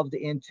evolved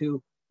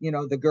into,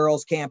 the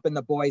girls' camp and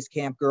the boys'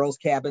 camp, girls'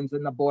 cabins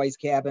and the boys'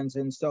 cabins,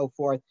 and so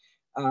forth.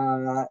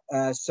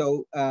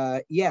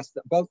 Yes,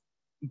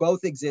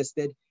 both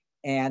existed.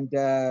 And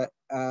then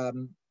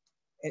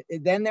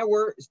there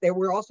were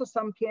also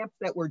some camps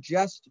that were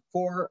just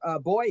for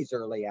boys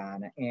early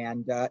on,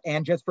 and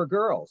just for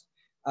girls.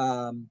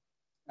 Then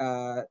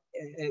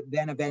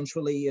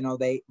eventually,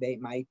 they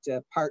might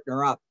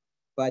partner up,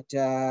 but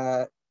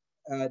no,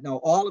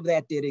 all of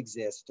that did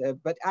exist.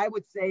 But I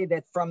would say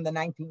that from the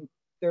 1930s,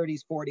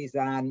 40s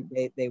on,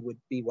 they would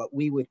be what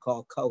we would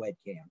call co-ed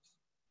camps.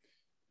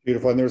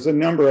 Beautiful. And there's a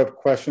number of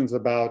questions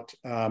about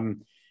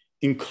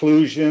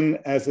inclusion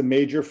as a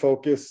major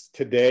focus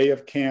today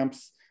of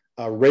camps.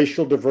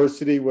 Racial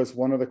diversity was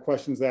one of the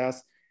questions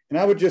asked. And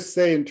I would just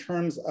say, in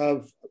terms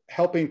of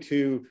helping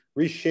to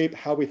reshape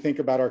how we think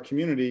about our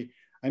community,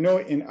 I know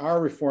in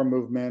our reform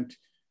movement,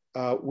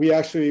 we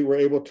actually were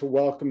able to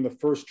welcome the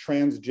first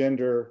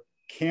transgender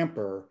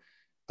camper.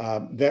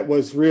 That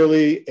was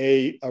really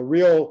a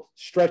real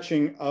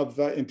stretching of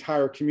the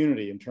entire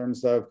community in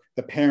terms of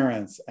the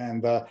parents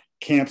and the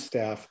camp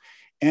staff.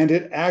 And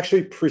it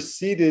actually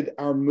preceded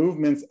our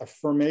movement's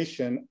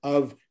affirmation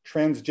of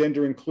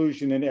transgender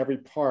inclusion in every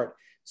part.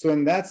 So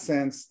in that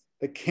sense,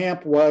 the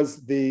camp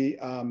was the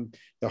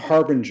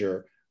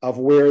harbinger of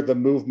where the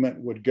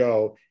movement would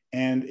go.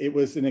 And it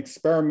was an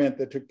experiment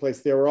that took place.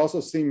 They were also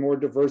seeing more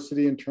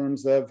diversity in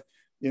terms of,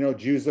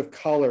 Jews of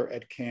color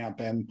at camp,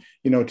 and,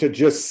 to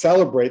just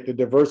celebrate the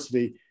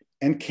diversity.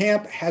 And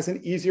camp has an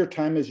easier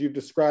time, as you've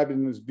described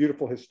in those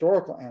beautiful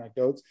historical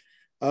anecdotes,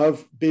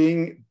 of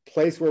being a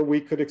place where we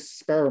could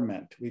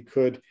experiment. We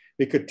could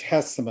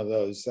test some of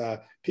those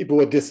people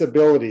with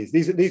disabilities.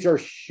 These are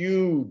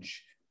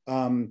huge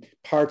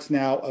parts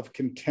now of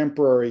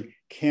contemporary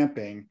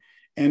camping.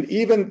 And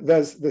even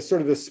the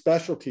sort of the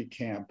specialty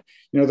camp,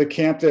 the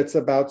camp that's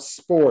about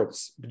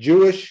sports,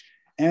 Jewish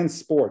and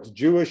sports,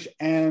 Jewish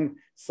and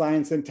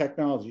science and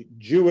technology,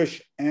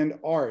 Jewish and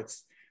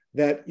arts,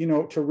 that,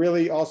 to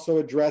really also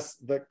address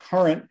the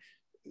current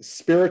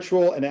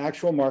spiritual and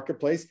actual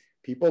marketplace.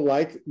 People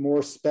like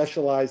more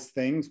specialized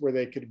things where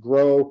they could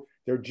grow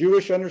their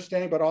Jewish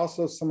understanding, but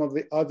also some of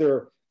the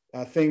other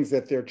things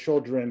that their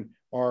children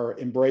are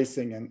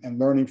embracing and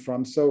learning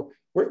from. So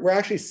we're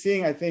actually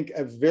seeing, I think,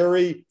 a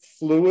very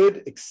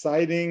fluid,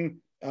 exciting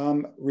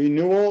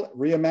renewal,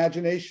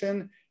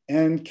 reimagination,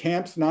 and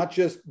camps not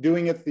just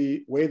doing it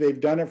the way they've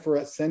done it for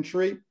a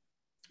century,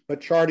 but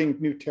charting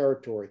new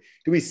territory.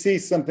 Do we see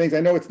some things?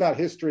 I know it's not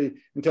history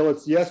until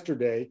it's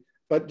yesterday,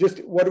 but just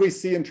what do we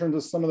see in terms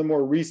of some of the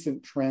more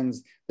recent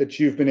trends that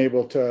you've been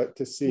able to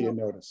see and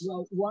notice?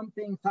 Well, one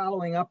thing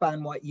following up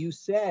on what you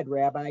said,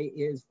 Rabbi,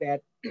 is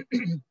that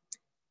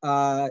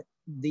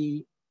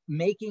the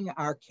making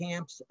our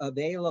camps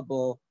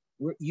available,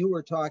 you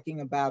were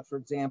talking about, for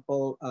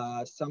example,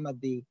 some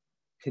of the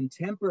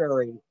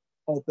contemporary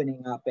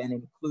opening up and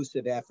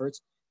inclusive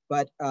efforts,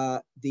 but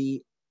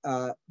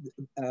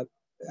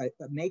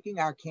making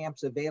our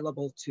camps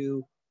available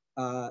to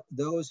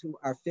those who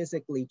are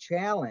physically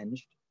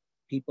challenged,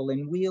 people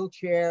in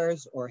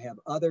wheelchairs or have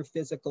other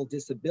physical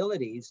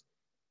disabilities,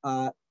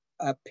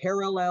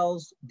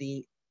 parallels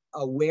the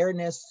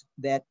awareness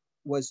that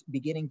was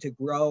beginning to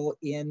grow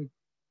in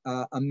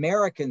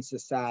American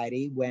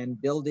society when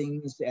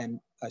buildings and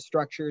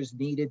structures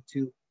needed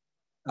to,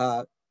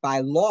 by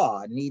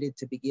law, needed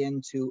to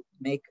begin to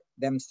make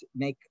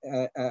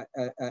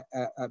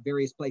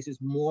various places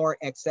more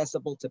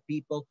accessible to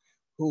people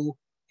who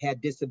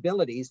had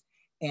disabilities.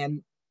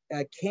 And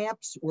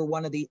camps were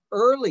one of the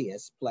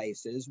earliest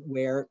places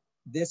where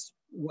this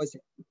was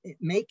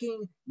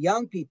making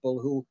young people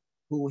who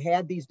who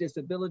had these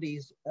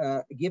disabilities,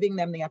 giving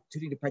them the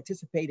opportunity to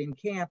participate in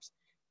camps.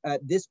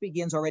 This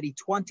begins already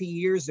 20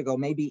 years ago,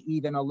 maybe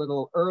even a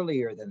little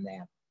earlier than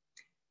that.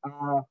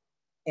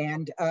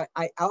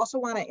 I also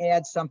want to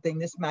add something.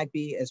 This might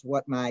be as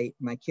what my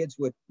kids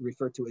would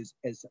refer to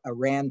as a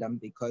random,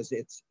 because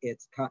it's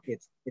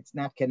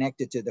not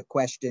connected to the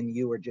question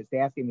you were just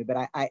asking me.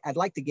 But I'd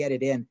like to get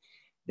it in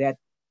that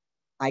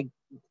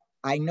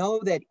I know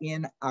that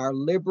in our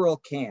liberal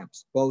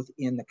camps, both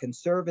in the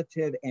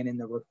conservative and in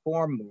the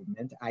reform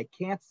movement, I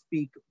can't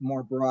speak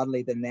more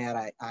broadly than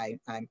that.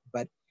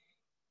 But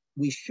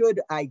we should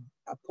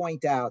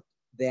point out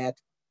that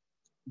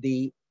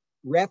the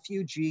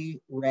refugee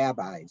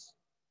rabbis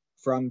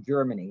from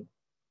Germany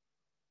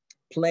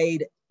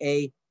played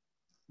a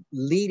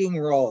leading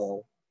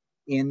role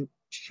in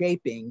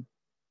shaping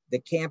the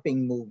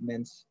camping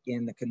movements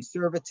in the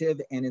conservative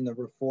and in the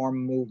reform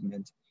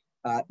movement,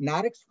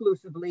 not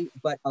exclusively,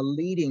 but a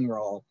leading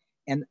role.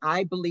 And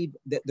I believe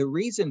that the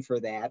reason for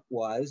that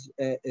was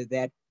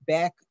that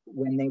back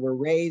when they were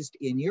raised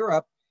in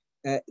Europe,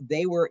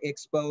 they were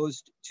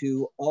exposed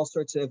to all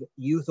sorts of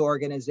youth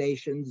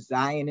organizations,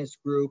 Zionist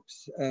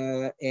groups,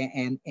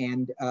 and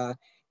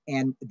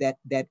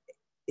that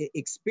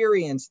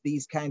experienced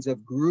these kinds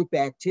of group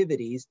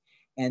activities,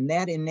 and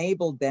that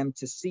enabled them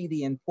to see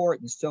the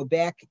importance. So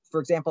back, for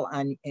example,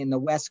 in the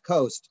West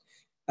Coast,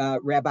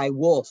 Rabbi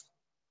Wolf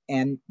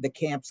and the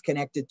camps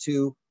connected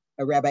to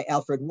Rabbi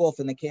Alfred Wolf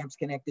and the camps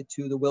connected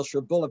to the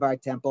Wilshire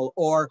Boulevard Temple,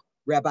 or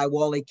Rabbi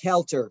Wally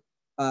Kelter,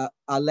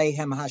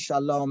 Alehem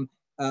HaShalom.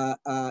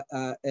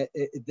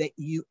 That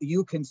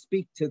you can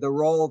speak to the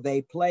role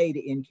they played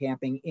in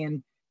camping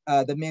in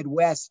the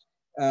Midwest.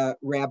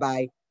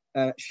 Rabbi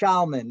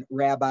Shalman,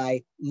 Rabbi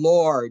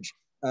Lorge,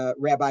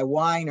 Rabbi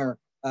Weiner.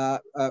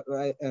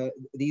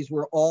 These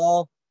were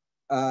all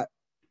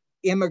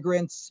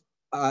immigrants,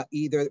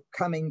 either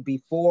coming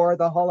before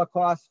the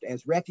Holocaust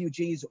as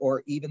refugees,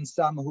 or even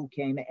some who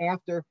came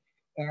after.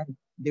 And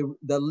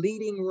the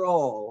leading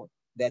role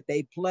that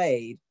they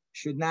played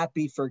should not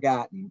be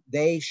forgotten.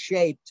 They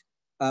shaped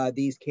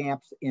these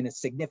camps in a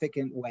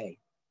significant way.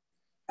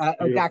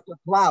 Dr.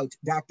 Plaut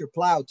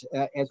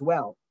as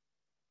well.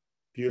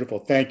 Beautiful.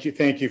 Thank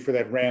you for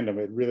that random.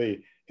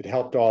 It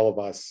helped all of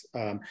us.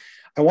 I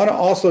want to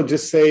also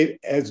just say,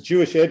 as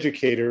Jewish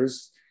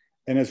educators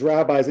and as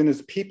rabbis and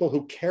as people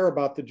who care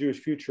about the Jewish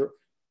future,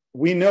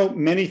 we know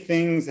many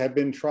things have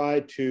been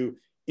tried to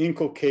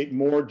inculcate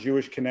more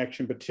Jewish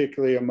connection,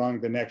 particularly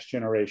among the next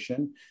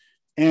generation.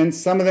 And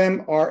some of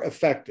them are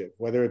effective,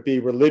 whether it be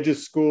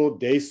religious school,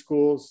 day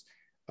schools,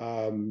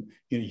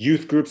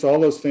 youth groups, all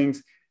those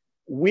things.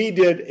 We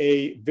did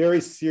a very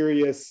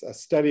serious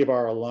study of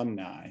our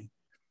alumni,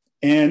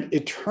 and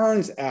it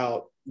turns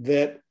out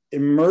that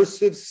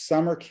immersive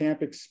summer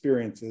camp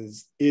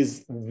experiences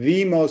is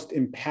the most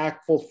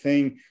impactful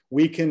thing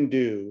we can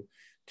do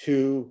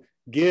to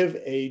give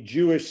a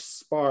Jewish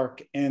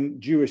spark and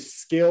Jewish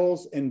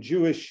skills and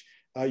Jewish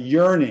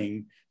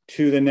yearning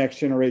to the next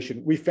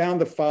generation. We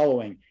found the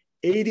following: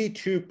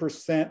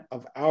 82%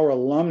 of our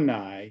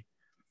alumni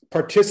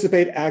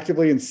participate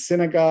actively in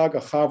synagogue, a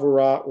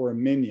chavurah, or a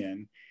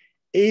minyan.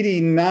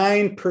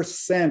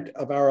 89%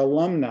 of our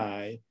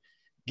alumni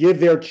give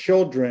their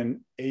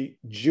children a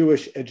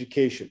Jewish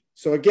education.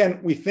 So again,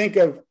 we think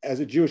of, as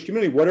a Jewish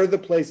community, what are the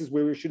places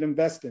where we should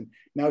invest in?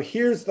 Now,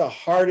 here's the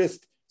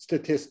hardest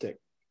statistic.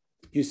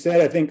 You said,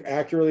 I think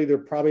accurately, there are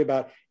probably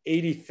about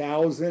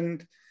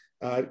 80,000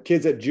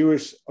 kids at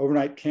Jewish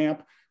overnight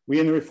camp. We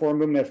in the Reform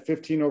movement have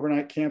 15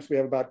 overnight camps. We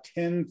have about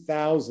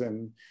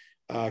 10,000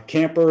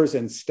 campers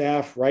and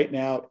staff right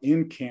now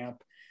in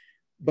camp.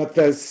 But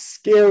the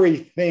scary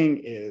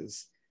thing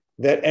is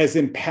that, as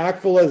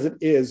impactful as it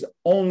is,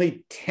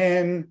 only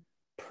 10%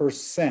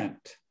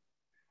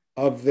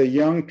 of the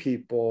young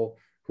people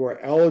who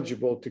are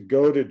eligible to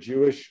go to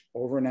Jewish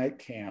overnight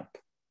camp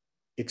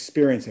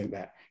experiencing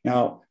that.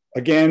 Now,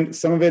 again,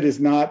 some of it is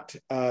not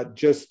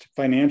just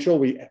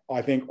financial.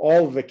 I think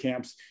all of the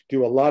camps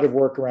do a lot of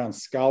work around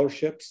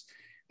scholarships.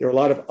 There are a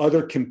lot of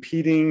other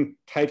competing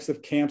types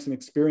of camps and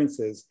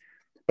experiences.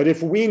 But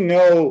if we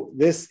know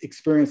this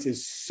experience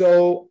is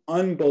so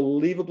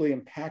unbelievably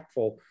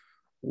impactful,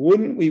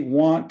 wouldn't we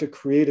want to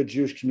create a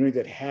Jewish community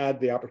that had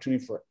the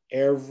opportunity for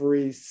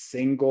every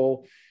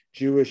single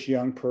Jewish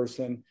young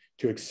person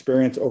to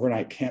experience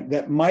overnight camp?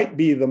 That might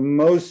be the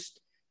most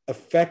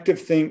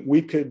effective thing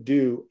we could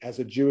do as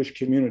a Jewish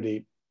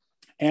community.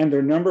 And there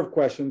are a number of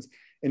questions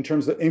in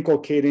terms of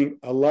inculcating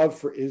a love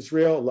for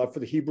Israel, a love for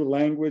the Hebrew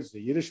language,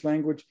 the Yiddish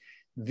language.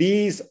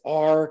 These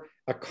are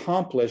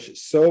accomplished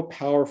so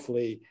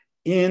powerfully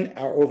in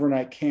our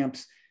overnight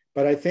camps.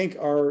 But I think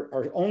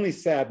our only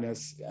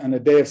sadness on a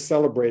day of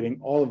celebrating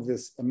all of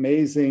this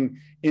amazing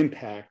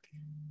impact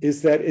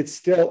is that it's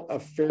still a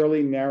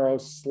fairly narrow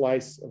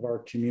slice of our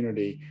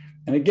community.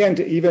 And again,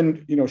 to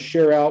even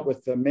share out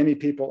with the many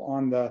people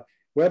on the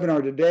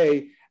webinar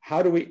today,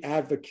 how do we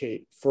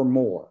advocate for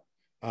more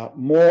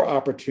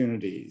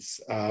opportunities,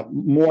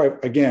 more?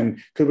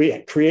 Again, could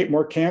we create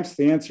more camps?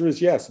 The answer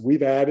is yes.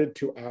 We've added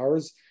to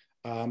ours.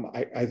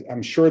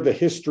 I'm sure the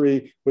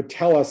history would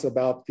tell us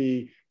about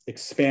the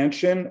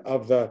expansion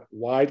of the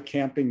wide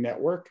camping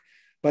network,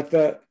 but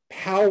the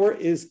power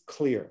is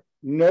clear.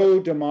 No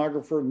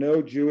demographer,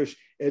 no Jewish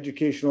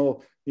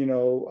educational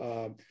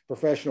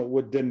professional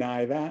would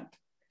deny that.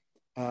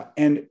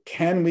 And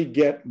can we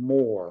get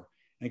more?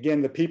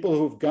 Again, the people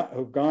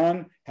who've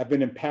gone have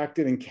been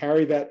impacted and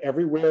carry that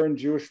everywhere in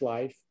Jewish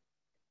life.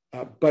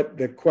 But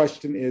the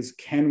question is,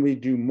 can we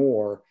do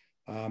more?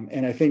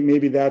 And I think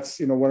maybe that's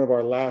one of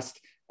our last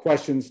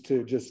questions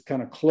to just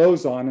kind of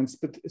close on, and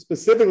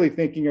specifically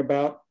thinking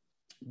about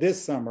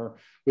this summer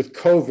with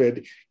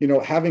COVID,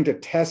 having to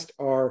test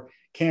our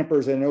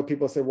campers. I know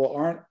people say, well,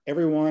 aren't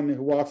everyone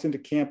who walks into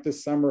camp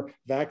this summer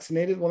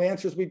vaccinated? Well, the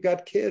answer is we've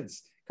got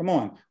kids. Come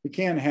on, we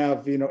can't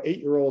have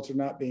 8-year-olds who are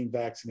not being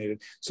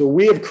vaccinated. So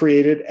we have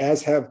created,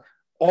 as have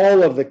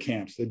all of the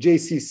camps, the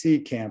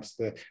JCC camps,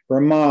 the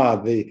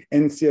Ramah, the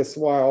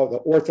NCSY, all the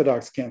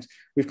Orthodox camps.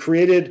 We've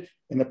created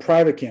in the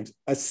private camps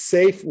a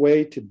safe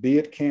way to be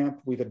at camp.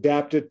 We've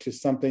adapted to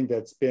something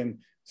that's been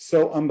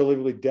so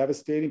unbelievably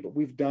devastating, but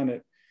we've done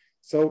it.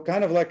 So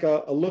kind of like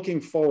a looking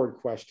forward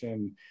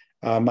question,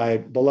 my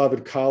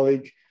beloved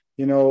colleague,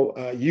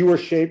 you were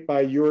shaped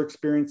by your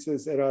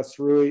experiences at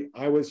Asrui.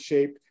 I was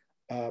shaped.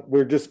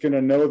 We're just going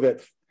to know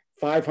that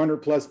 500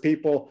 plus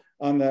people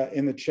in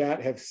the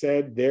chat have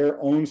said their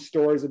own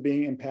stories of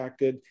being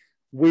impacted.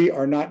 We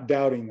are not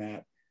doubting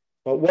that.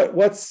 But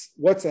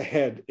what's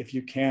ahead, if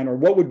you can, or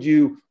what would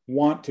you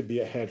want to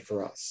be ahead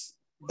for us?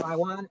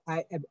 Well,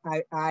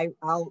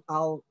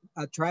 I'll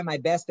try my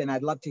best, and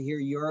I'd love to hear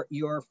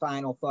your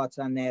final thoughts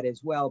on that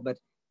as well. But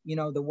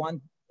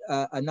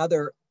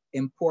another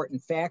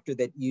important factor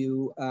that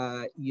you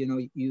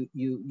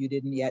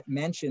didn't yet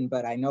mention,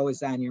 but I know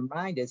is on your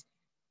mind, is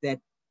that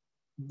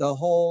the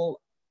whole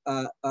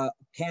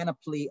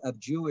panoply of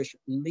Jewish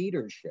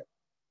leadership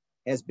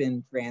has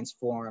been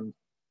transformed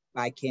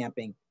by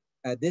camping.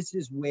 This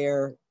is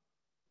where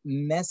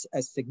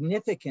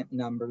significant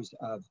numbers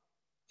of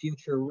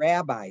future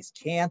rabbis,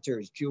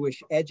 cantors,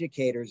 Jewish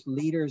educators,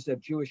 leaders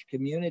of Jewish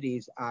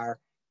communities are,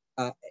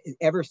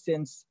 ever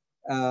since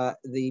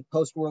the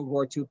post-World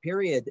War II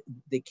period,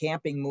 the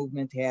camping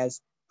movement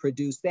has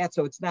produced that.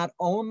 So it's not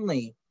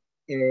only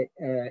these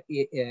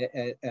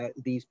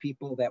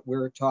people that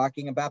we're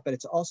talking about, but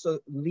it's also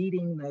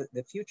leading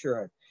the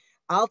future.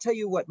 I'll tell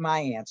you what my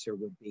answer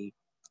would be.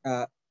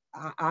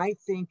 I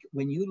think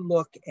when you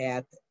look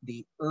at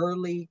the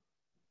early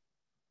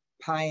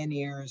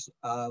pioneers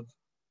of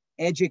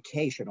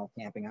educational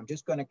camping, I'm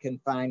just going to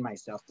confine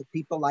myself to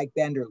people like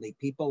Benderly,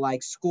 people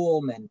like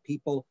Schoolman,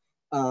 people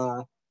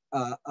of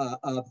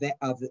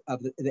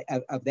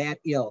that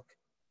ilk.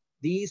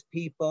 These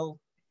people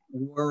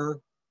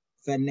were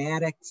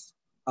fanatics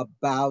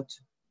about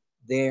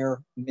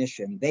their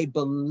mission. They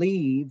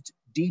believed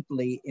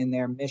deeply in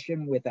their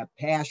mission with a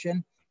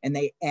passion, and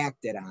they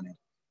acted on it.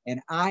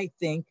 And I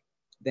think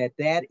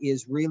that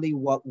is really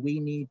what we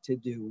need to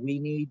do. We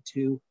need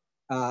to,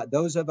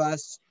 those of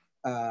us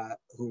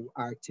who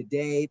are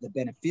today the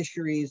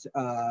beneficiaries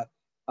of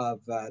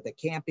the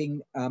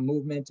camping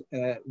movement,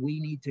 we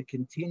need to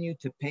continue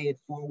to pay it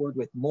forward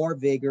with more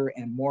vigor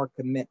and more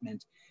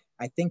commitment.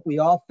 I think we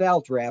all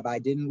felt, Rabbi,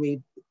 didn't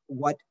we,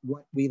 what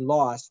we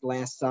lost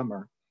last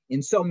summer.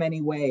 In so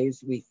many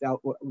ways, we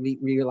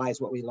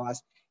realized what we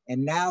lost.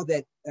 And now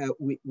that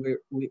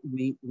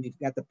we've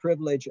got the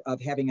privilege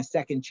of having a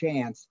second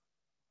chance,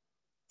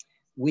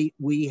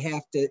 we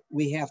have to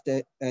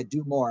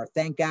do more.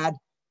 Thank God,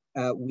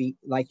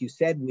 like you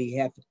said, we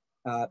have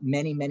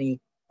many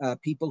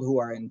people who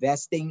are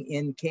investing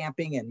in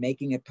camping and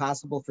making it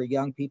possible for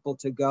young people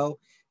to go.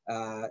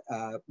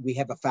 We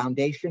have a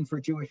foundation for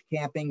Jewish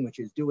camping, which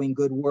is doing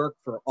good work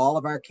for all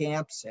of our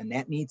camps, and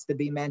that needs to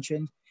be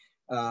mentioned.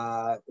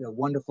 A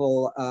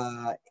wonderful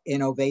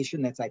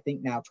innovation that's, I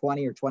think, now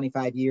 20 or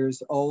 25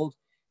 years old.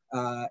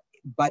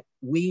 But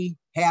we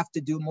have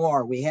to do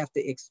more. We have to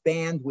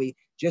expand.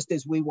 Just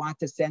as we want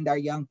to send our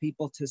young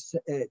people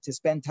to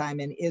spend time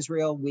in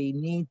Israel, we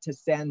need to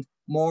send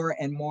more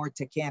and more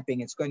to camping.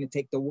 It's going to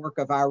take the work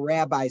of our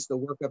rabbis, the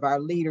work of our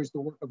leaders,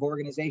 the work of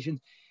organizations.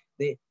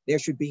 There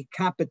should be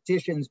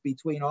competitions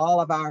between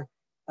all of our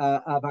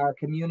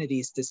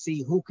communities to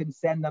see who can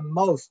send the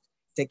most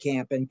to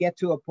camp and get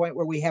to a point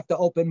where we have to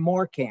open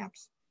more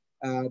camps.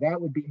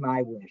 That would be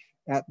my wish.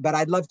 But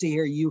I'd love to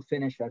hear you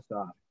finish us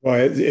off. Well,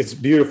 it's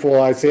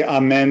beautiful. I say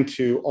amen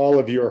to all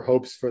of your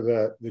hopes for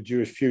the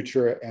Jewish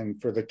future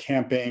and for the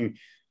camping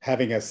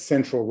having a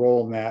central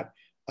role in that.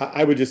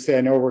 I would just say,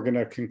 I know we're going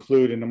to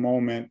conclude in a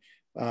moment,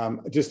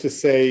 just to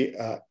say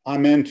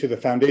amen to the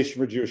Foundation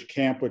for Jewish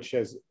Camp, which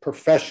has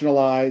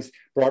professionalized,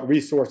 brought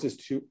resources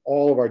to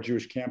all of our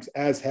Jewish camps,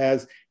 as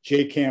has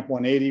JCamp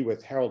 180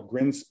 with Harold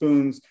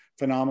Grinspoon's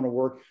phenomenal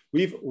work.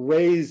 We've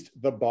raised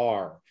the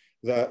bar.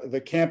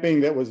 The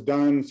camping that was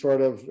done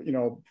sort of,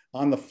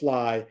 on the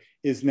fly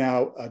is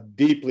now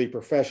deeply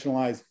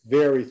professionalized,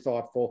 very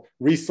thoughtful,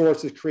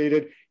 resources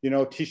created.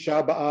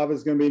 Tisha B'Av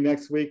is going to be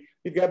next week.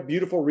 We've got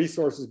beautiful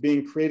resources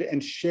being created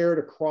and shared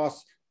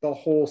across the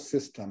whole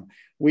system.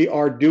 We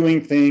are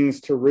doing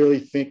things to really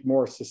think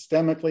more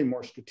systemically,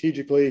 more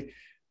strategically,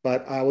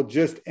 but I will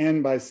just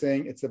end by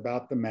saying it's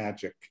about the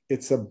magic.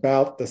 It's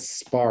about the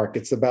spark.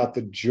 It's about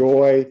the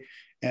joy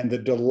and the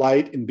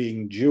delight in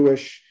being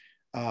Jewish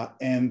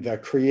and the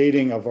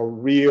creating of a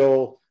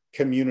real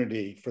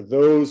community. For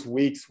those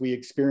weeks, we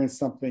experienced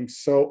something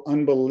so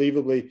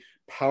unbelievably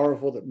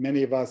powerful that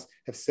many of us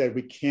have said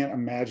we can't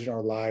imagine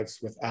our lives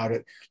without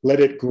it.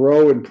 Let it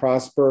grow and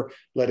prosper.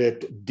 Let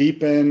it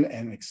deepen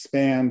and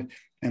expand.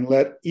 And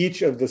let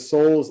each of the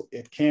souls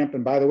at camp,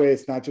 and by the way,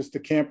 it's not just the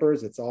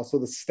campers, it's also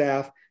the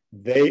staff.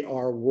 They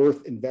are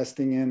worth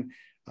investing in.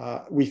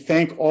 We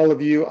thank all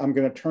of you. I'm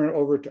going to turn it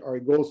over to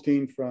Ari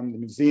Goldstein from the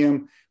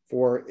museum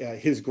for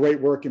his great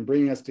work in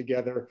bringing us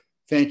together.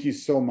 Thank you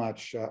so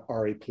much,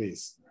 Ari,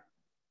 please.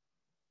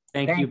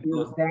 Thank you.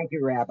 Thank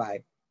you, Rabbi.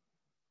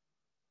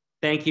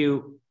 Thank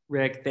you,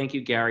 Rick. Thank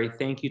you, Gary.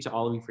 Thank you to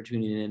all of you for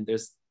tuning in.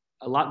 There's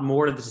a lot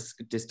more to this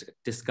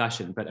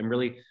discussion, but I'm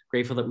really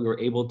grateful that we were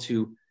able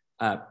to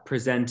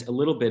present a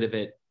little bit of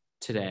it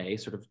today,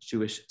 sort of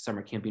Jewish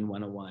Summer Camping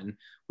 101.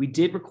 We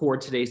did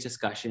record today's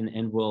discussion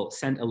and we'll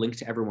send a link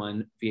to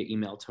everyone via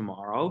email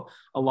tomorrow,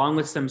 along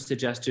with some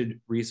suggested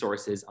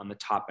resources on the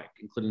topic,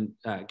 including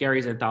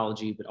Gary's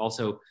anthology, but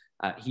also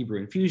Hebrew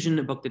Infusion,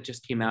 a book that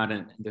just came out,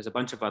 and there's a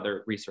bunch of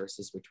other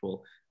resources which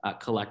we'll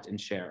collect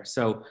and share.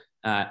 So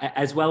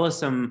as well as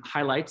some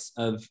highlights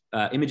of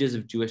images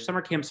of Jewish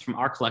summer camps from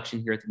our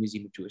collection here at the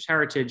Museum of Jewish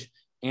Heritage,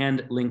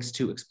 and links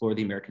to explore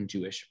the American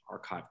Jewish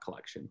Archive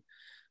collection.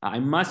 I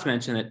must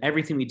mention that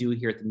everything we do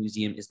here at the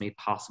museum is made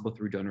possible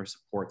through donor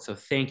support. So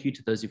thank you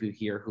to those of you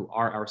here who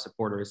are our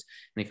supporters.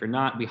 And if you're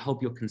not, we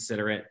hope you'll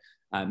consider it.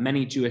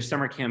 Many Jewish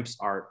summer camps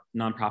are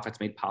nonprofits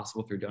made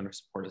possible through donor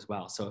support as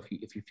well. So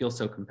if you feel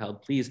so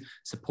compelled, please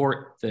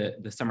support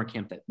the summer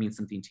camp that means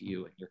something to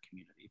you and your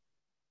community.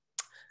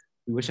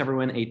 We wish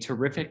everyone a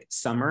terrific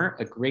summer,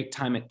 a great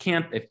time at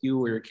camp if you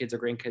or your kids or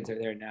grandkids are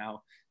there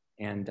now.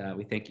 And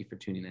we thank you for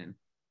tuning in.